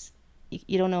doesn't.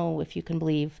 You don't know if you can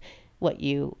believe what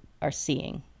you are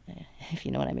seeing, if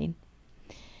you know what I mean.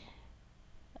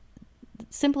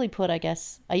 Simply put, I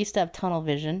guess I used to have tunnel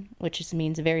vision, which just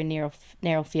means a very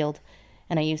narrow field,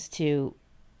 and I used to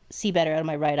see better out of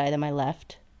my right eye than my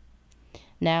left.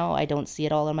 Now I don't see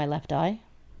at all in my left eye.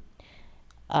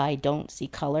 I don't see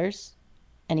colors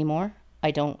anymore.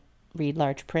 I don't read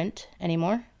large print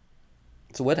anymore.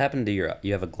 So what happened to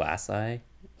you have a glass eye,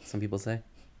 some people say?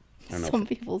 I don't know. Some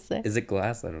people say. Is it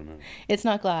glass? I don't know. It's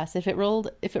not glass. If it rolled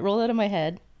out of my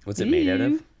head. What's it made out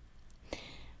of?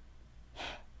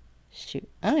 Shoot.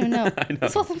 I don't even know. I know.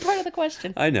 This wasn't part of the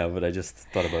question. I know, but I just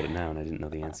thought about it now and I didn't know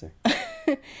the answer.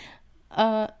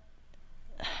 I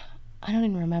don't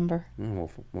even remember.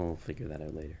 We'll figure that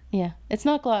out later. Yeah. It's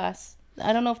not glass.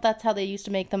 I don't know if that's how they used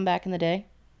to make them back in the day.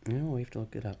 No, we have to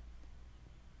look it up.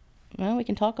 Well, we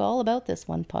can talk all about this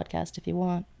one podcast if you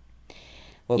want.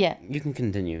 Well, Yeah. you can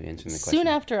continue answering the question. Soon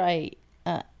after I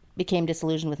became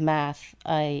disillusioned with math,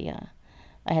 I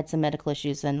had some medical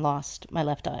issues and lost my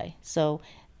left eye. So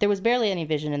there was barely any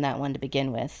vision in that one to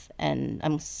begin with, and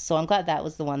I'm glad that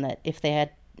was the one that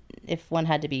if one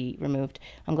had to be removed,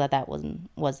 I'm glad that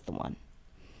was the one.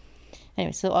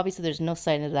 Anyway, so obviously there's no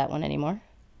sight into that one anymore,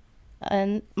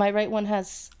 and my right one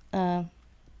has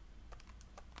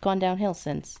gone downhill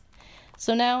since.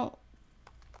 So now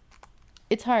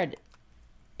it's hard.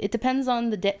 It depends on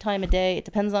the time of day. It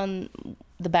depends on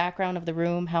the background of the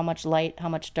room, how much light, how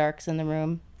much dark's in the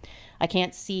room. I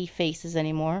can't see faces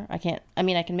anymore. I can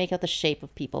make out the shape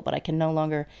of people, but I can no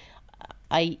longer.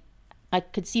 I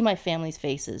could see my family's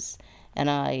faces, and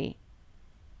I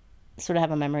sort of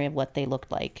have a memory of what they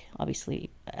looked like,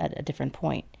 obviously at a different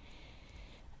point.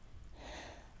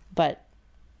 But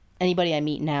anybody I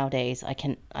meet nowadays,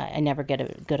 I never get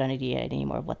a good idea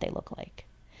anymore of what they look like.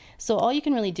 So all you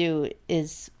can really do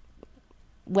is,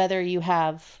 whether you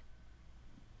have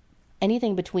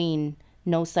anything between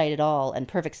no sight at all and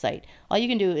perfect sight, all you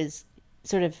can do is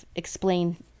sort of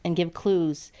explain and give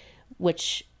clues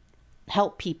which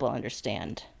help people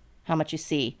understand how much you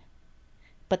see.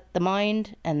 But the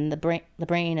mind and the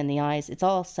brain and the eyes, it's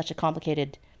all such a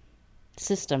complicated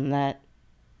system that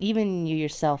even you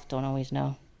yourself don't always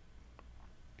know.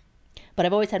 But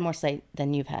I've always had more sight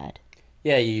than you've had.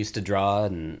 Yeah, you used to draw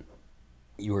and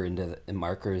you were into the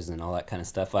markers and all that kind of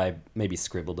stuff. I maybe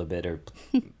scribbled a bit or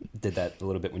did that a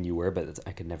little bit when you were, but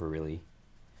I could never really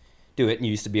do it. And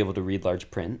you used to be able to read large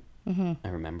print, I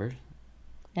remember.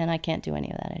 And I can't do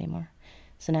any of that anymore.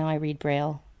 So now I read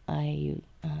Braille.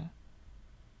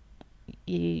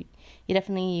 You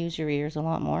definitely use your ears a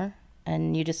lot more,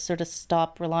 and you just sort of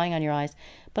stop relying on your eyes.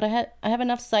 But I have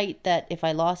enough sight that if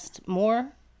I lost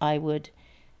more, I would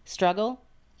struggle.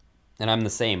 And I'm the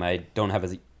same. I've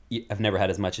never had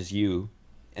as much as you,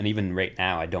 and even right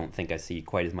now, I don't think I see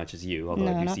quite as much as you, although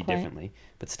No, I do not see quite. differently,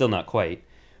 but still not quite.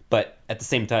 But at the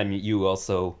same time, you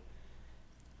also,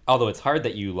 although it's hard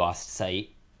that you lost sight,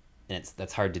 and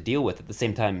that's hard to deal with, at the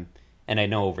same time, and I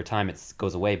know over time it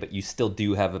goes away, but you still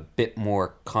do have a bit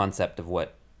more concept of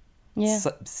what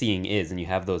seeing is, and you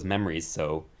have those memories,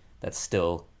 so that's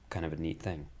still kind of a neat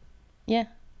thing. Yeah.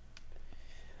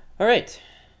 All right.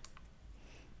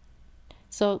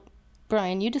 So,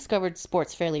 Brian, you discovered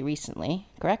sports fairly recently,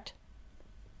 correct?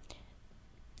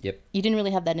 Yep. You didn't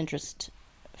really have that interest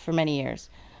for many years.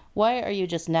 Why are you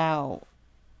just now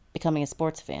becoming a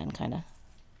sports fan, kind of?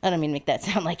 I don't mean to make that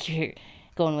sound like you're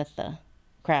going with the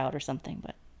crowd or something,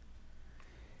 but...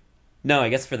 No, I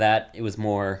guess for that, it was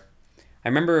more... I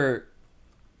remember...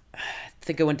 I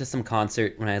think I went to some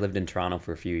concert when I lived in Toronto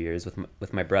for a few years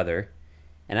with my brother,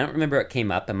 and I don't remember it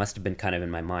came up. It must have been kind of in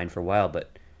my mind for a while,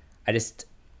 but I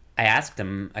asked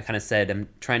him, I kind of said, I'm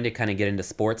trying to kind of get into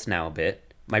sports now a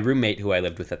bit. My roommate, who I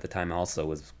lived with at the time, also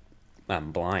was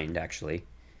blind, actually.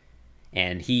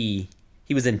 And he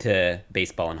was into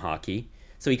baseball and hockey.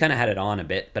 So he kind of had it on a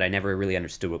bit, but I never really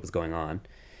understood what was going on.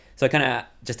 So I kind of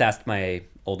just asked my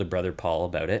older brother, Paul,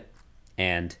 about it.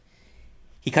 And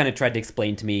he kind of tried to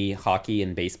explain to me hockey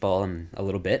and baseball and a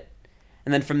little bit.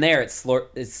 And then from there, it's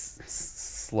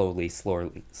slowly,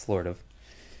 sort of.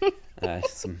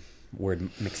 Some word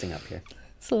mixing up here.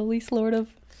 Slowly, sort of.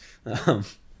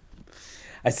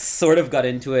 I sort of got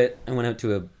into it. I went out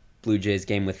to a Blue Jays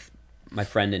game with my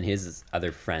friend and his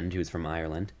other friend who's from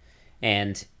Ireland.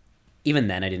 And even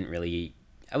then,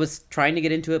 I was trying to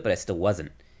get into it, but I still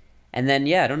wasn't. And then,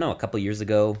 I don't know, a couple years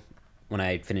ago, when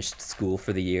I finished school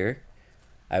for the year,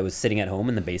 I was sitting at home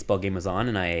and the baseball game was on,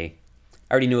 and I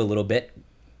already knew a little bit,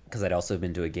 because I'd also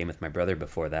been to a game with my brother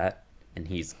before that. And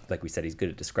he's, like we said, he's good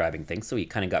at describing things, so he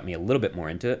kind of got me a little bit more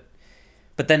into it.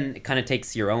 But then it kind of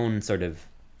takes your own sort of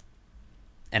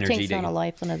energy Takes on a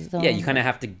life on its own. Yeah, you kind of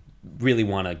have to really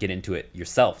want to get into it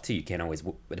yourself, too. You can't always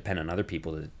depend on other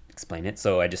people to explain it.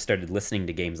 So I just started listening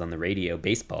to games on the radio,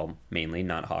 baseball mainly,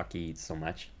 not hockey so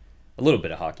much. A little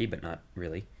bit of hockey, but not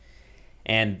really.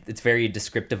 And it's very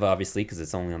descriptive, obviously, because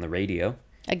it's only on the radio.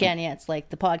 Again, it's like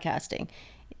the podcasting.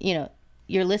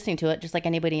 You're listening to it just like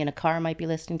anybody in a car might be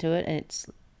listening to it, and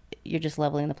you're just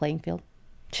leveling the playing field.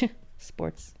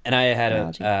 Sports. And I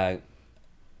had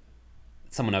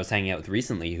someone I was hanging out with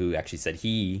recently who actually said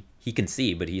he can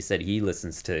see, but he said he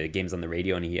listens to games on the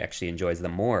radio and he actually enjoys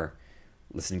them more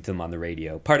listening to them on the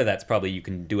radio. Part of that's probably you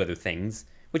can do other things,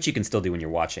 which you can still do when you're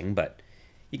watching, but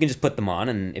you can just put them on,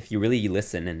 and if you really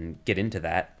listen and get into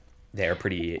that, they're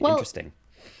pretty interesting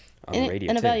on the radio,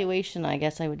 An too. evaluation, I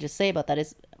guess I would just say about that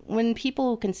is when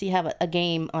people can see have a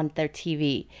game on their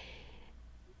TV,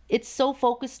 it's so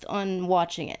focused on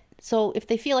watching it. So if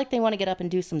they feel like they want to get up and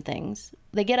do some things,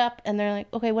 they get up and they're like,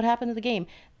 okay, what happened to the game?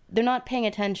 They're not paying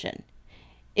attention.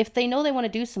 If they know they want to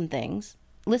do some things,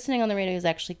 listening on the radio is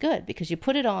actually good because you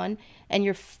put it on and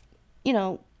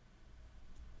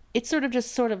it sort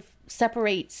of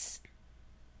separates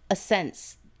a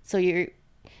sense. So you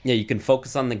can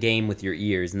focus on the game with your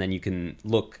ears, and then you can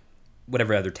look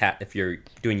whatever other if you're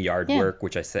doing yard Yeah. work,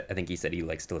 which I think he said he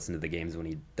likes to listen to the games when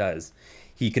he does.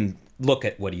 He can look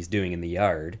at what he's doing in the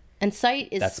yard. And sight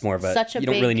is That's more of such a you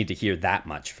big... don't really need to hear that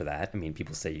much for that. I mean,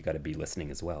 people say you got to be listening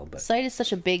as well, but Sight is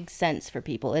such a big sense for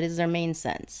people. It is their main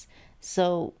sense.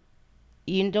 So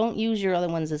you don't use your other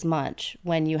ones as much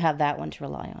when you have that one to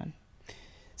rely on.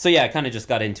 so yeah, I kind of just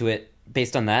got into it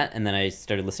based on that, and then I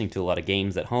started listening to a lot of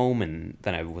games at home, and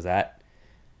then I was at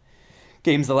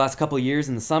games the last couple of years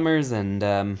in the summers, and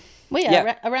Well, yeah,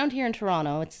 Yeah. around here in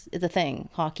Toronto, it's a thing.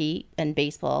 Hockey and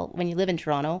baseball. When you live in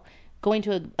Toronto, going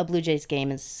to a Blue Jays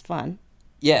game is fun.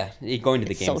 yeah, going to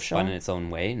the It's game is social. fun in its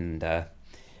own way, and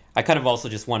I kind of also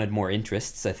just wanted more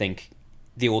interests. I think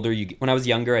the older you, when I was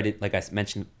younger, I did, like I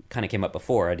mentioned, kind of came up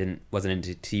before. Wasn't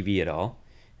into TV at all.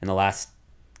 In the last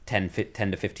 10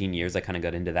 to 15 years, I kind of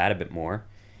got into that a bit more,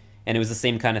 and it was the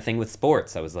same kind of thing with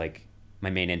sports. I was like, my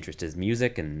main interest is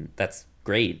music, and that's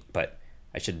great, but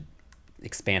I should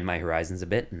expand my horizons a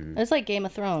bit. And It's like Game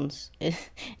of Thrones.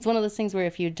 It's one of those things where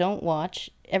if you don't watch,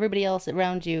 everybody else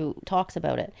around you talks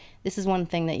about it. This is one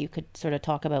thing that you could sort of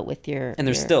talk about with your... And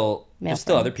there's your still male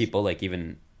other friends. people, like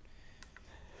even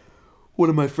one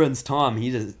of my friends, Tom.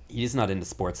 He's not into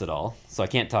sports at all, so I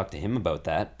can't talk to him about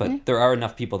that. But there are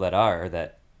enough people that are,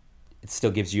 that it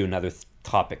still gives you another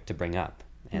topic to bring up.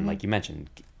 And like you mentioned,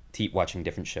 watching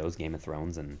different shows, Game of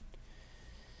Thrones, and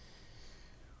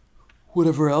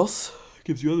whatever else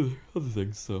gives you other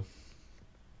things. So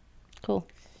Cool.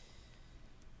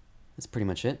 that's pretty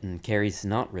much it. And Carrie's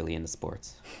not really into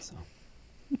sports, so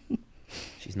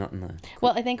she's not in the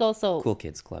Well, I think also... cool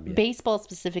kids club yet. Baseball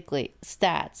specifically,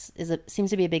 stats seems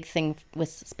to be a big thing with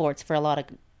sports for a lot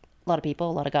of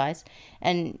people, a lot of guys,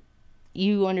 and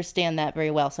you understand that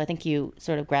very well. So I think you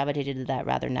sort of gravitated to that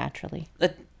rather naturally.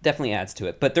 That definitely adds to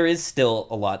it, but there is still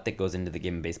a lot that goes into the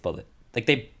game of baseball. That, like,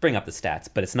 they bring up the stats,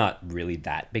 but it's not really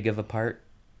that big of a part.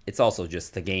 It's also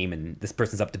just the game, and this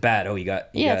person's up to bat. Oh, you got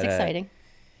It's exciting.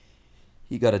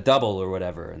 You got a double or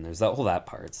whatever, and there's that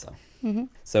part. So,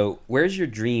 So where's your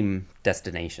dream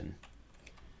destination?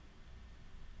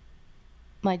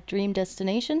 My dream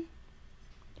destination?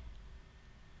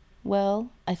 Well,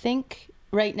 I think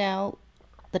right now,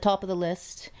 the top of the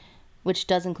list, which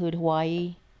does include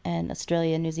Hawaii and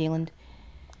Australia and New Zealand,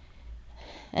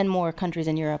 and more countries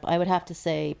in Europe, I would have to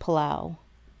say Palau,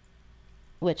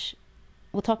 which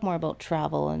we'll talk more about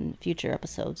travel in future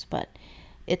episodes, but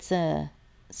it's a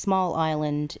small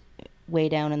island way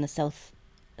down in the South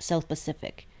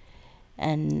Pacific,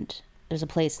 and there's a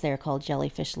place there called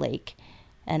Jellyfish Lake,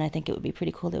 and I think it would be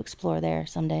pretty cool to explore there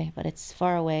someday, but it's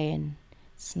far away and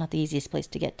it's not the easiest place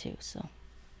to get to. So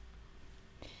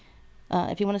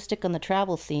if you want to stick on the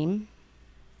travel theme,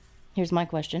 here's my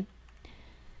question.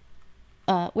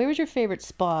 Where was your favorite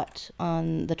spot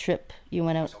on the trip you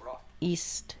went out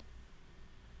east?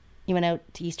 You went out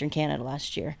to Eastern Canada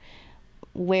last year.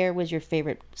 Where was your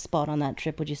favorite spot on that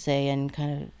trip, would you say, and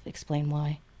kind of explain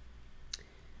why?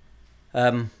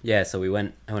 Yeah, so I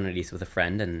went out east with a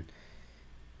friend, and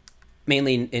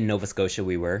mainly in Nova Scotia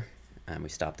we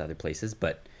stopped other places,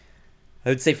 but I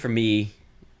would say for me,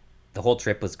 the whole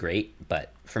trip was great,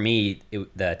 but for me,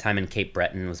 the time in Cape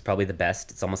Breton was probably the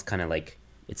best. It's almost kind of like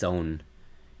its own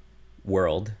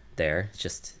world there.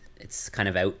 It's kind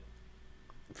of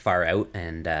far out,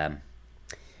 and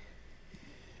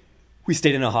we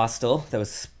stayed in a hostel that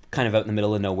was kind of out in the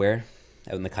middle of nowhere,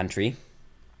 out in the country,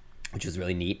 which was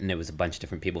really neat, and it was a bunch of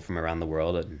different people from around the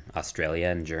world, and Australia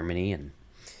and Germany,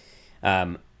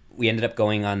 and we ended up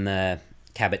going on the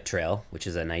Cabot Trail, which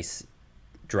is a nice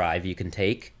drive you can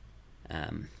take,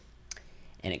 and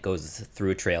it goes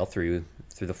through a trail through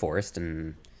the forest,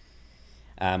 and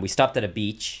we stopped at a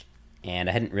beach, and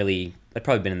I'd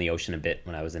probably been in the ocean a bit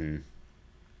when I was in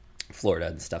Florida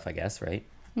and stuff, I guess, right?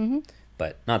 Mm-hmm.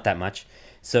 But not that much.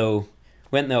 So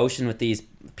went in the ocean with these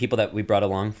people that we brought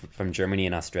along from Germany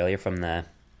and Australia from the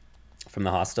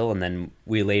hostel, and then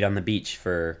we laid on the beach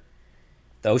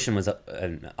the ocean was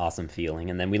an awesome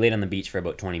feeling, and then we laid on the beach for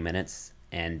about 20 minutes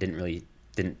and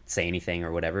didn't say anything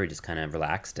or whatever. We just kind of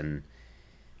relaxed, and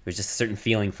it was just a certain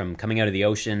feeling from coming out of the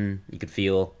ocean. You could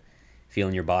feel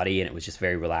in your body, and it was just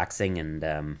very relaxing, and I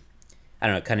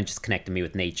don't know, it kind of just connected me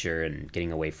with nature and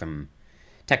getting away from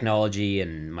technology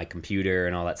and my computer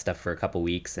and all that stuff for a couple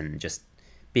weeks, and just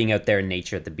being out there in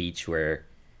nature at the beach, where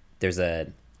there's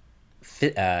a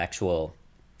actual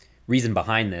reason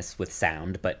behind this with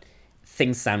sound, but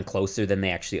things sound closer than they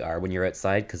actually are when you're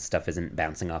outside, because stuff isn't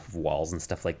bouncing off of walls and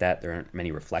stuff like that. There aren't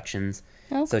many reflections.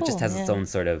 Oh, So it just cool, has its yeah. own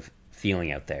sort of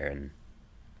feeling out there, and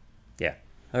yeah.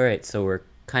 All right, so we're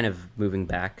kind of moving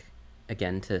back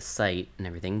again to sight and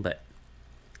everything, but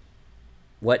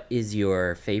What is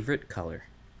your favorite color?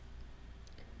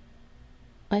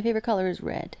 My favorite color is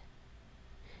red.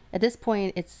 At this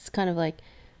point, it's kind of like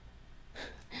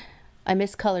I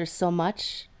miss colors so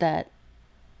much that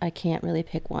I can't really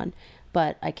pick one,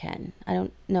 but I can. I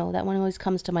don't know. That one always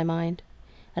comes to my mind.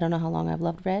 I don't know how long I've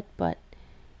loved red, but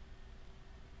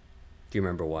Do you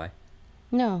remember why?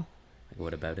 no, Like,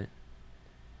 what about it?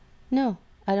 no,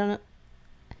 I don't know.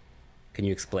 Can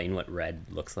you explain what red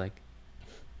looks like?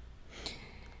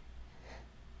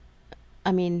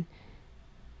 I mean,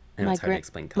 I know my it's hard to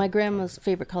explain my color. grandma's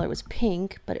favorite color was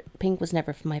pink, but pink was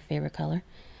never my favorite color.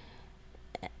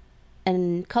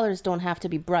 And colors don't have to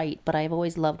be bright, but I've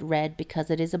always loved red because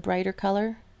it is a brighter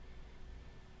color.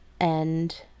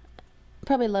 And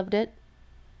probably loved it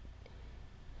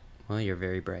Well, you're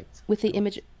very bright. with the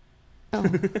image. Oh,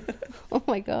 oh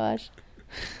my gosh.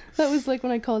 That was like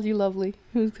when I called you lovely.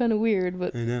 It was kind of weird,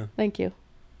 but I know. thank you.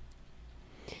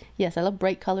 Yes, I love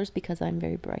bright colors because I'm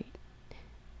very bright.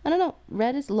 I don't know.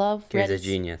 Red is love. Here's Red a is,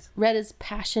 genius. red is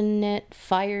passionate,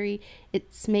 fiery.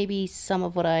 It's maybe some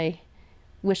of what I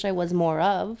wish I was more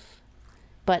of,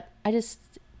 but I just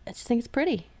think it's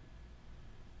pretty.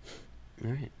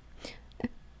 All right.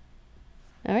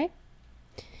 All right.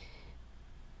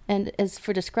 And as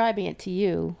for describing it to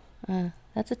you,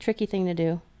 that's a tricky thing to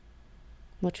do,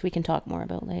 which we can talk more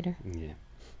about later. Yeah.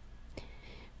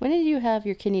 When did you have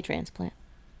your kidney transplant?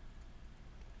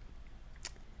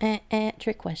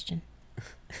 Trick question.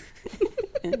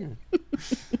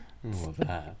 Well,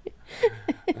 that.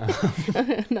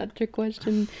 Not a trick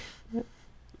question.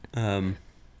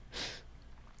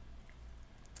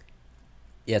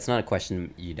 Yeah, it's not a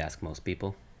question you'd ask most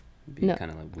people. You'd be No.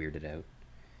 kind of like weirded out,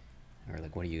 or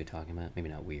like, "What are you talking about?" Maybe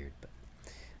not weird, but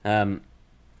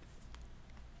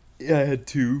yeah, I had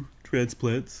 2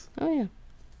 transplants. Oh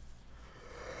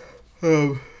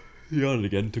yeah. Yawned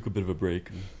again. Took a bit of a break.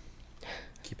 And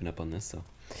keeping up on this, so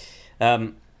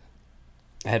I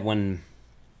had one.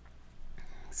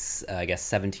 I guess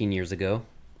 17 years ago,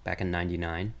 back in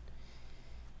 '99,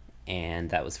 and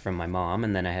that was from my mom.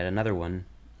 And then I had another one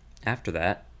after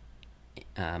that,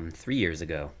 3 years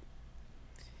ago.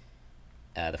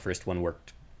 The first one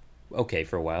worked okay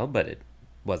for a while, but it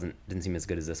didn't seem as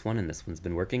good as this one, and this one's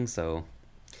been working. So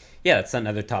yeah, that's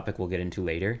another topic we'll get into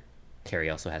later. Carrie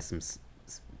also has some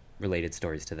related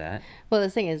stories to that. Well, the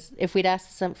thing is, if we'd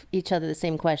asked each other the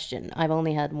same question, I've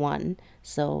only had one,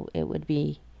 so it would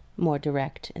be more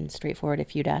direct and straightforward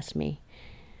if you'd asked me.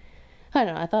 I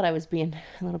don't know. I thought I was being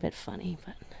a little bit funny,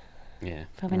 but Yeah,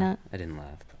 Probably well, not. I didn't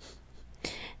laugh.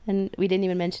 But and we didn't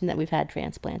even mention that we've had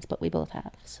transplants, but we both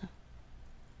have. So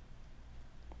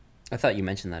I thought you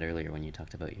mentioned that earlier when you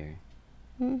talked about your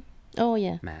oh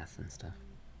yeah. math and stuff.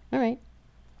 All right.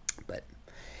 But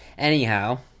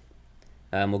anyhow,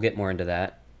 we'll get more into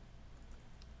that.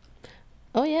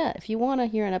 Oh yeah. If you want to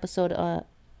hear an episode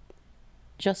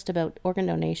just about organ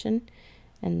donation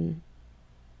and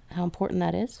how important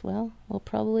that is, well, we'll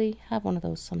probably have one of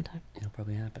those sometime. It'll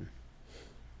probably happen.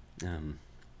 And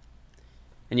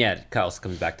yeah, it also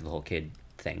comes back to the whole kid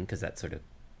thing, because that sort of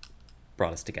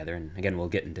brought us together. And again, we'll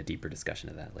get into deeper discussion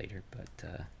of that later. But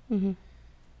So you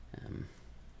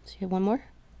have one more?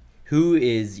 who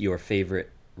is your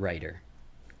favorite writer?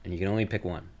 And you can only pick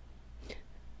one.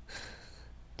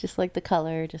 Just like the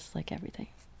color, just like everything.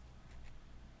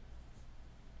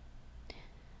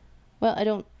 Well, I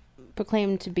don't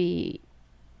proclaim to be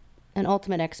an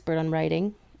ultimate expert on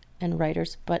writing and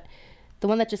writers, but the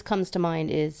one that just comes to mind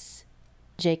is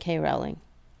J.K. Rowling.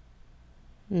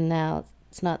 Now,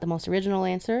 it's not the most original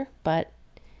answer, but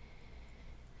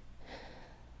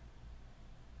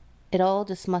it all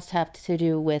just must have to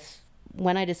do with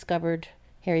when I discovered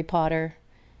Harry Potter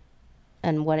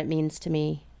and what it means to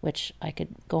me, which I could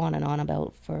go on and on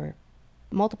about for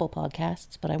multiple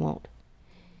podcasts, but I won't.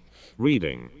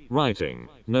 Reading, writing,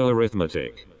 no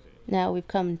arithmetic. Now we've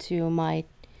come to my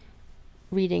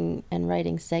reading and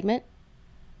writing segment.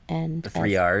 And The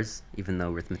 3 R's, even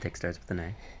though arithmetic starts with an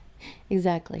A.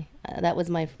 Exactly. That was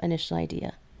my initial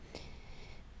idea.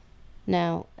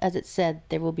 Now, as it said,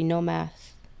 there will be no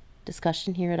math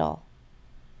discussion here at all.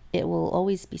 It will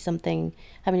always be something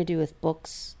having to do with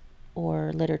books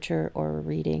or literature or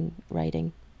reading,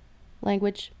 writing,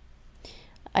 language.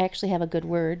 I actually have a good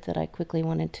word that I quickly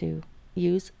wanted to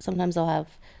use. Sometimes I'll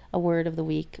have a word of the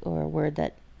week or a word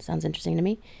that sounds interesting to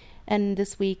me. And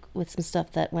this week, with some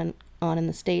stuff that went on in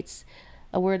the States,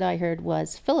 a word I heard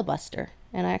was filibuster.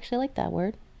 And I actually like that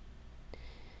word.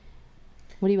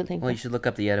 What do you think? Well, you should look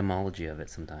up the etymology of it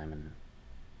sometime, and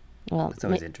Well, it's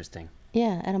always interesting.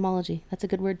 yeah, etymology. That's a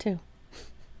good word too.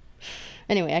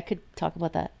 Anyway, I could talk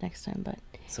about that next time, but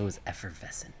So is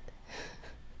effervescent.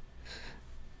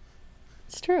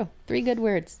 It's true. 3 good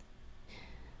words.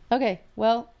 Okay,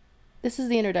 well, this is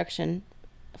the introduction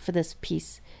for this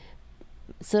piece.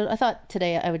 So I thought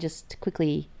today I would just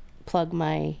quickly plug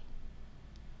a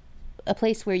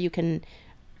place where you can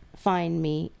find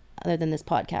me other than this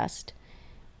podcast,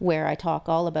 where I talk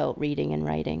all about reading and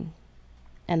writing,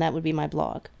 and that would be my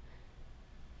blog.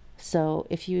 So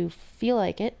if you feel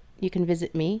like it, you can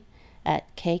visit me at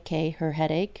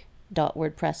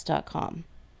kkherheadache.wordpress.com.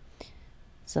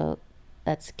 So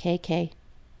that's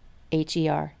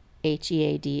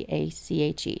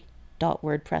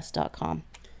kkherheadache.wordpress.com.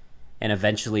 And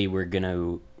eventually we're going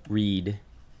to read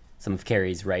some of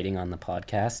Carrie's writing on the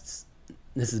podcasts.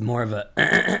 This is more of a...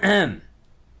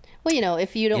 Well, you know,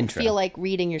 if you don't Intro. feel like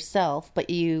reading yourself,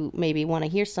 but you maybe want to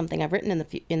hear something I've written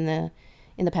in the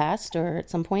past or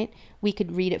at some point, we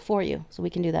could read it for you. So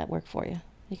we can do that work for you.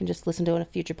 You can just listen to it in a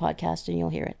future podcast and you'll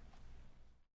hear it.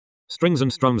 Strings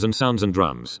and strums and sounds and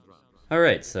drums. All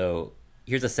right, so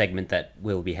here's a segment that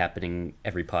will be happening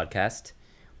every podcast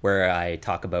where I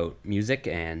talk about music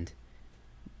and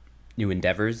new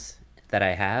endeavors that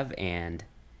I have. And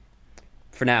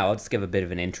for now, I'll just give a bit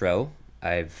of an intro.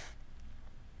 I've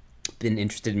been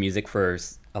interested in music for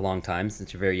a long time,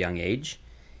 since a very young age,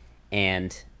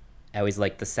 and I always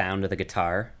liked the sound of the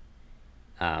guitar.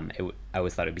 I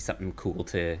always thought it'd be something cool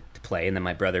to play, and then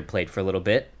my brother played for a little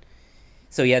bit,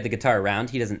 so he had the guitar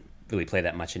around. He doesn't really play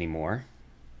that much anymore,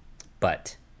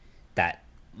 but that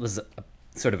was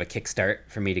sort of a kickstart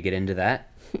for me to get into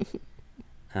that.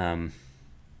 And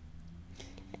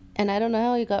I don't know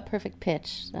how you got perfect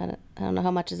pitch. I don't know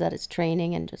how much is that it's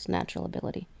training and just natural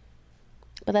ability.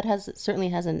 But that certainly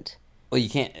hasn't... Well, you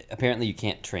can't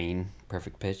train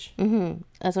perfect pitch. Mm-hmm.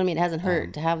 That's what I mean. It hasn't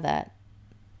hurt to have that.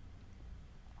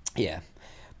 Yeah.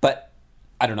 But,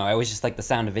 I don't know, I always just liked the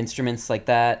sound of instruments like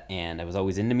that, and I was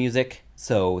always into music,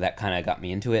 so that kind of got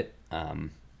me into it.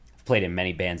 I've played in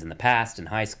many bands in the past, in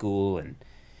high school, and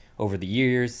over the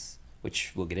years,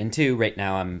 which we'll get into. Right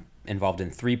now I'm involved in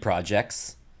 3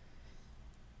 projects.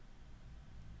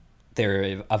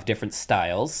 They're of different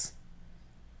styles.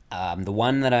 The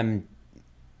one that I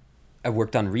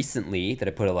worked on recently that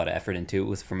I put a lot of effort into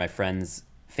was for my friend's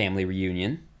family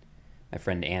reunion, my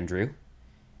friend Andrew.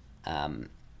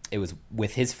 It was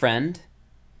with his friend,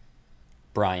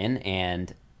 Brian,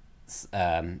 and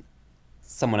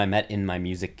someone I met in my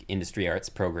music industry arts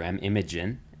program,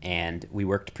 Imogen, and we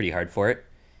worked pretty hard for it.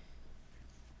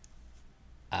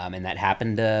 And that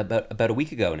happened about a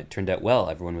week ago, and it turned out well.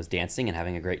 Everyone was dancing and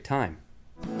having a great time.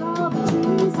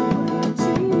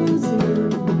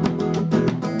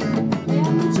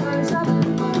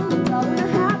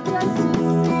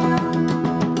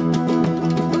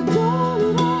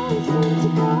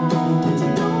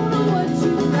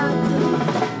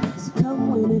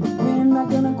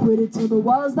 Till the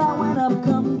walls that went up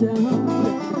come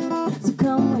down. So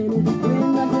come with it, we're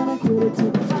not gonna quit it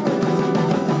till the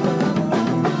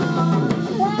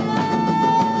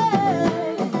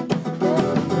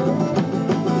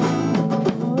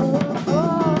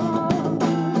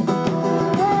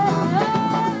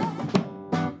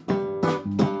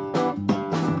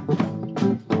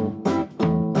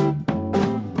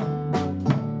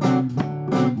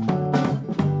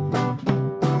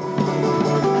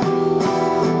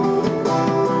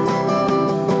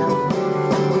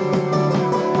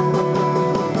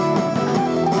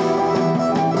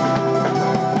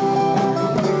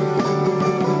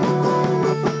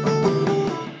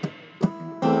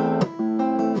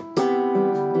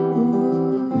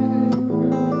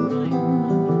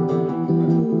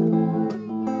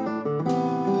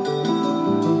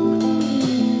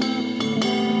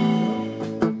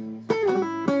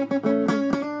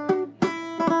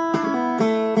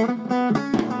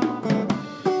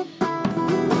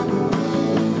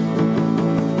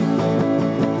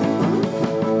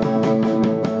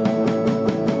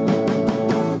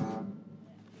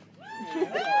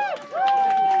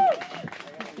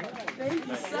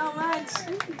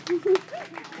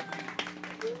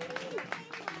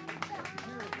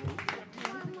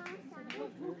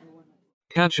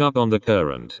Catch up on the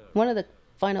current. One of the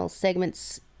final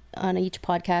segments on each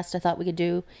podcast I thought we could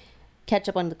do catch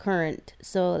up on the current.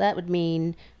 So that would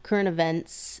mean current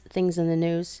events, things in the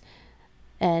news.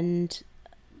 And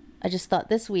I just thought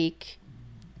this week,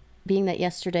 being that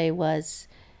yesterday was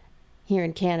here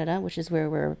in Canada, which is where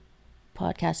we're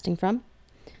podcasting from,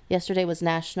 yesterday was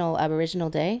National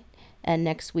Aboriginal Day, and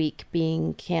next week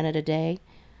being Canada Day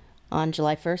on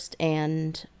July 1st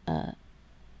and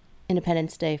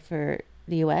Independence Day for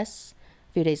the US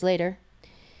a few days later.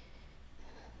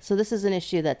 So this is an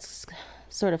issue that's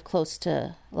sort of close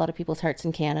to a lot of people's hearts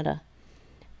in Canada.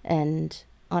 And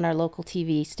on our local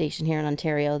TV station here in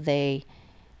Ontario, there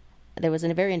was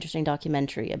a very interesting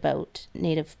documentary about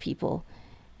Native people,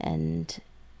 and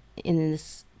in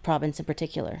this province in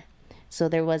particular. So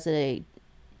there was a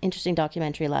interesting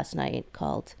documentary last night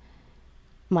called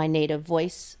My Native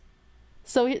Voice.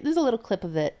 So there's a little clip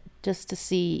of it just to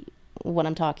see what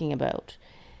I'm talking about.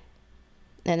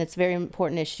 And it's a very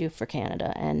important issue for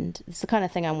Canada, and it's the kind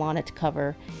of thing I wanted to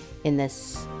cover in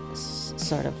this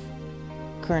sort of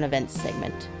current events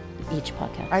segment each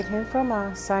podcast. I came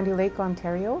from Sandy Lake,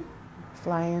 Ontario,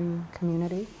 fly-in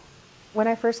community. When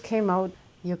I first came out,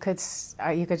 you could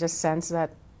just sense that,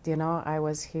 you know, I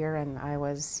was here and I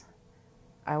was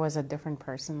a different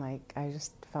person. Like, I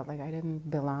just felt like I didn't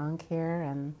belong here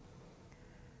and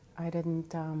I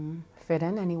didn't fit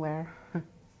in anywhere.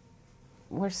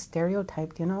 We're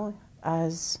stereotyped, you know,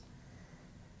 as,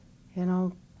 you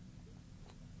know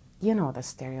the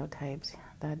stereotypes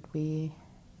that we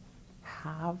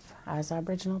have as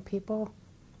Aboriginal people.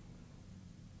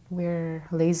 We're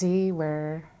lazy,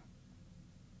 we're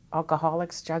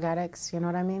alcoholics, drug addicts, you know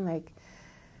what I mean? Like,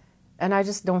 and I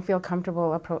just don't feel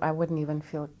comfortable, I wouldn't even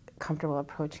feel comfortable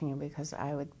approaching you because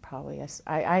I would probably,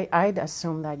 I'd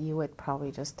assume that you would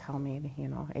probably just tell me, you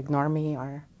know, ignore me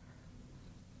or,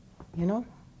 you know,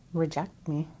 reject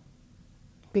me.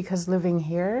 Because living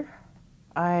here,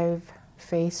 I've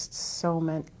faced so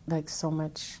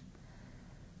much,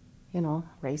 you know,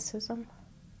 racism.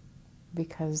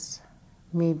 Because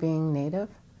me being Native,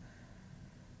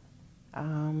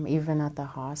 even at the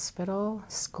hospital,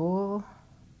 school,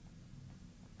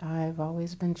 I've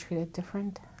always been treated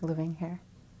different living here.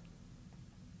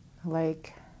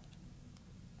 Like,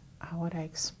 how would I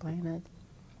explain it?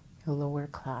 A lower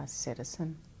class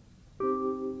citizen.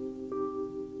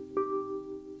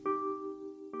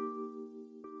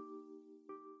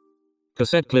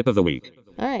 Cassette clip of the week.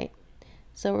 All right.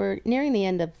 So we're nearing the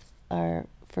end of our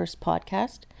first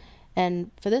podcast.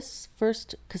 And for this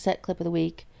first cassette clip of the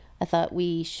week, I thought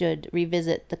we should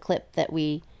revisit the clip that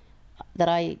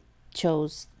I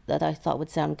chose that I thought would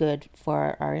sound good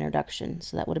for our introduction.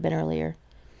 So that would have been earlier.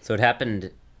 So it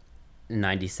happened in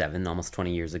 97, almost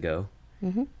 20 years ago.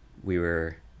 Mm-hmm. We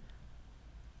were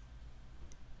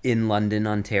in London,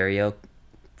 Ontario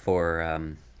for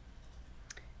an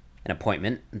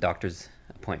appointment, a doctor's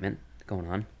appointment going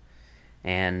on.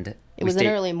 And it was an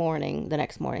early morning the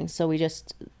next morning. So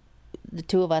the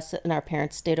two of us and our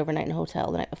parents stayed overnight in a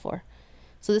hotel the night before.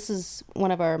 So this is one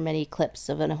of our many clips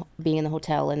of being in the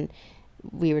hotel, and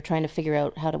we were trying to figure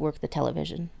out how to work the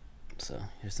television. So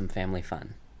here's some family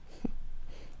fun.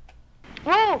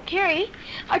 Whoa, Carrie,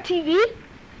 our TV,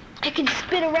 it can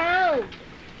spin around.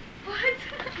 What?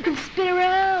 It can spin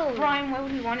around. Brian, why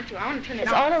would we want it to? I want to turn it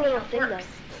It's on. on a See little how it thing, works.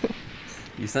 though.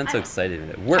 You sound so excited. It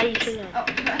How do you works. turn it Oh, on?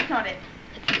 that's not it.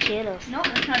 It's the channels. No,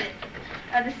 that's not it.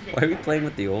 This is it. Why are we playing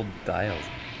with the old dials?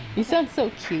 You sound so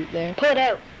cute there. Pull it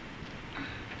out.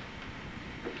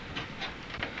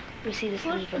 Let me see this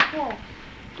Push lever. the pull.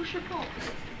 Push or pull.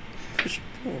 Push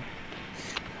pull.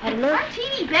 I don't know. Our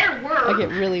TV better work. I get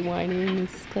really whiny in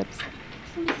these clips.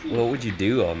 Let me see. What would you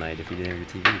do all night if you didn't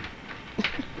have your TV?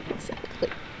 Exactly.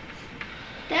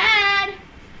 Dad!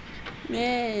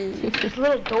 There's a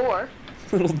little door.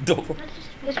 Little door.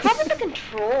 There's probably the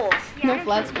control. No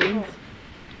flat screens.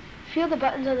 Feel the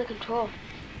buttons on the control.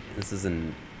 This is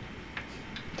in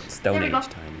Stone There we Age go.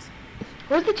 times.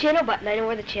 Where's the channel button? I know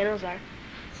where the channels are.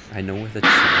 I know where the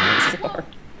channels are.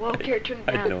 Well, Carrie, turn it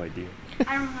I down. have no idea.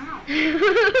 I don't know.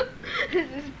 This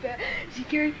is bad. See,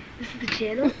 Carrie, this is the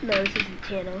channel? No, this isn't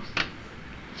channels.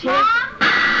 Mom?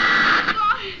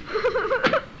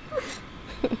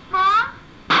 Mom?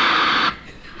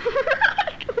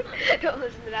 Don't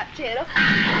listen to that channel.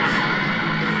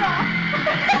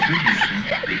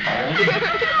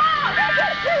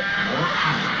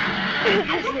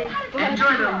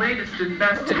 Enjoy the latest and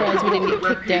best Surprised we didn't get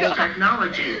web kicked page out.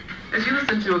 technology as you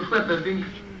listen to a clip of the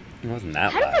It wasn't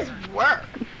that How loud. does this work?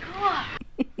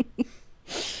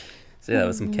 So yeah, that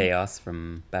was some chaos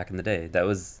from back in the day. That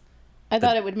was I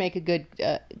thought it would make a good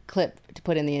clip to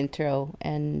put in the intro,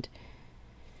 and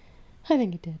I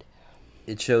think it did.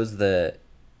 it shows the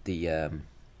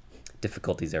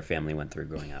difficulties our family went through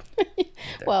growing up.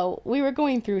 Well, we were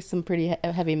going through some pretty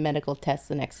heavy medical tests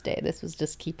the next day. This was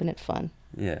just keeping it fun.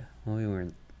 Yeah. Well,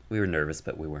 we were nervous,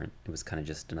 but we weren't. It was kind of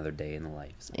just another day in the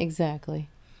life. So. Exactly.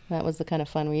 That was the kind of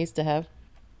fun we used to have.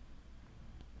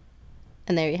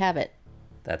 And there you have it.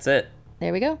 That's it.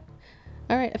 There we go.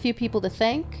 All right, a few people to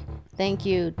thank. Thank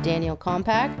you, Daniel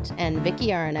Compact and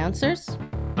Vicky, our announcers.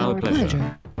 Our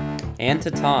pleasure. And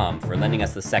to Tom for lending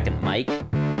us the second mic.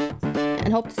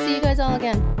 And hope to see you guys all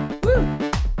again. Woo!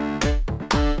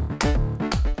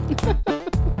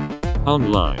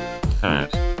 Online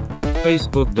at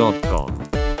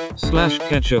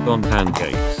facebook.com/ketchup on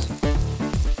pancakes.